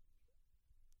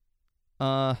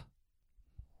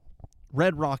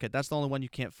 Red Rocket, that's the only one you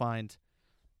can't find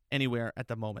anywhere at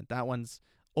the moment. That one's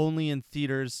only in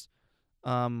theaters.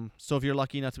 So if you're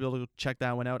lucky enough to be able to check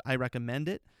that one out, I recommend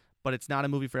it. But it's not a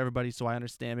movie for everybody, so I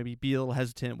understand. Maybe be a little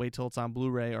hesitant, wait till it's on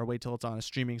Blu-ray or wait till it's on a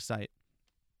streaming site,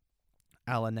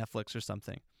 a la Netflix or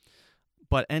something.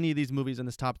 But any of these movies in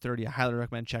this top 30, I highly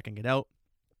recommend checking it out.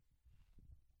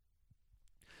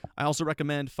 I also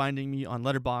recommend finding me on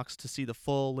Letterboxd to see the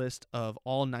full list of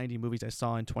all 90 movies I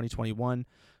saw in 2021.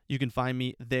 You can find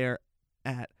me there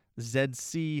at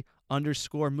ZC_movies.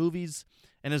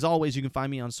 And as always, you can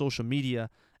find me on social media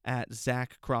at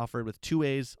Zach Crawford with 2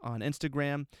 A's on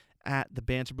Instagram, at the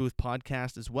Banter Booth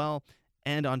Podcast as well,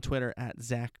 and on Twitter at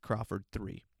Zach Crawford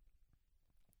 3.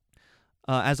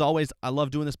 As always, I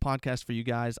love doing this podcast for you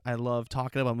guys. I love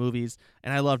talking about movies,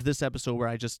 and I loved this episode where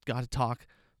I just got to talk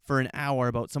for an hour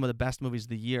about some of the best movies of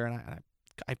the year, and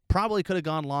I probably could have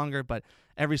gone longer, but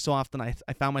every so often I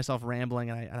found myself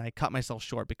rambling, and I cut myself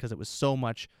short because it was so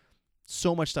much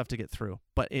stuff to get through.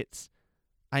 But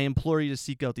I implore you to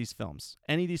seek out these films.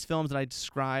 Any of these films that I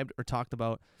described or talked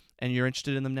about, and you're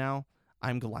interested in them now,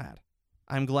 I'm glad.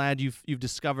 I'm glad you've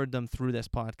discovered them through this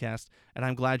podcast, and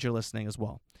I'm glad you're listening as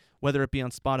well. Whether it be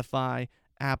on Spotify,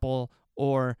 Apple,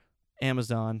 or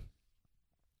Amazon.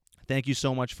 Thank you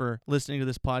so much for listening to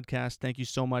this podcast. Thank you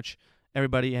so much,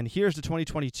 everybody. And here's to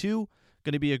 2022.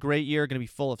 Going to be a great year. Going to be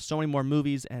full of so many more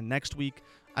movies. And next week,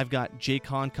 I've got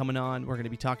J-Con coming on. We're going to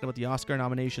be talking about the Oscar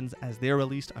nominations as they're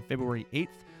released on February 8th.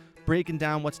 Breaking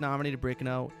down what's nominated, breaking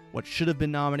out what should have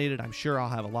been nominated. I'm sure I'll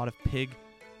have a lot of Pig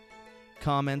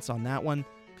comments on that one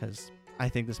because I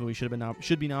think this movie should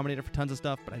be nominated for tons of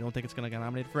stuff, but I don't think it's going to get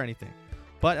nominated for anything.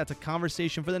 But that's a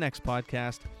conversation for the next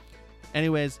podcast.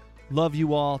 Anyways, love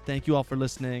you all. Thank you all for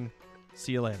listening.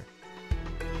 See you later.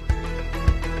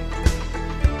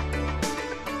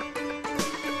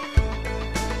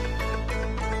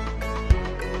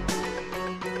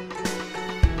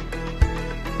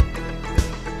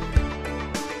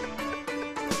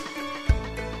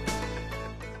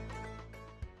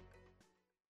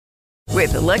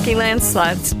 With the Lucky Land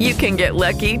Slots, you can get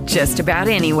lucky just about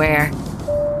anywhere.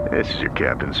 This is your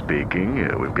captain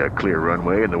speaking. We've got clear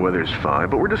runway and the weather's fine,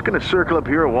 but we're just going to circle up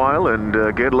here a while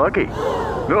and get lucky.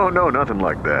 No, nothing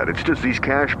like that. It's just these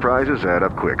cash prizes add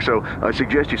up quick. So I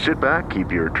suggest you sit back,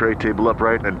 keep your tray table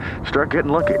upright, and start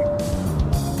getting lucky.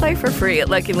 Play for free at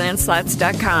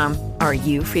LuckyLandSlots.com. Are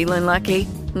you feeling lucky?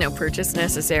 No purchase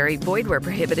necessary. Void where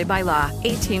prohibited by law.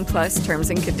 18+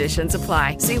 terms and conditions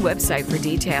apply. See website for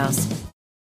details.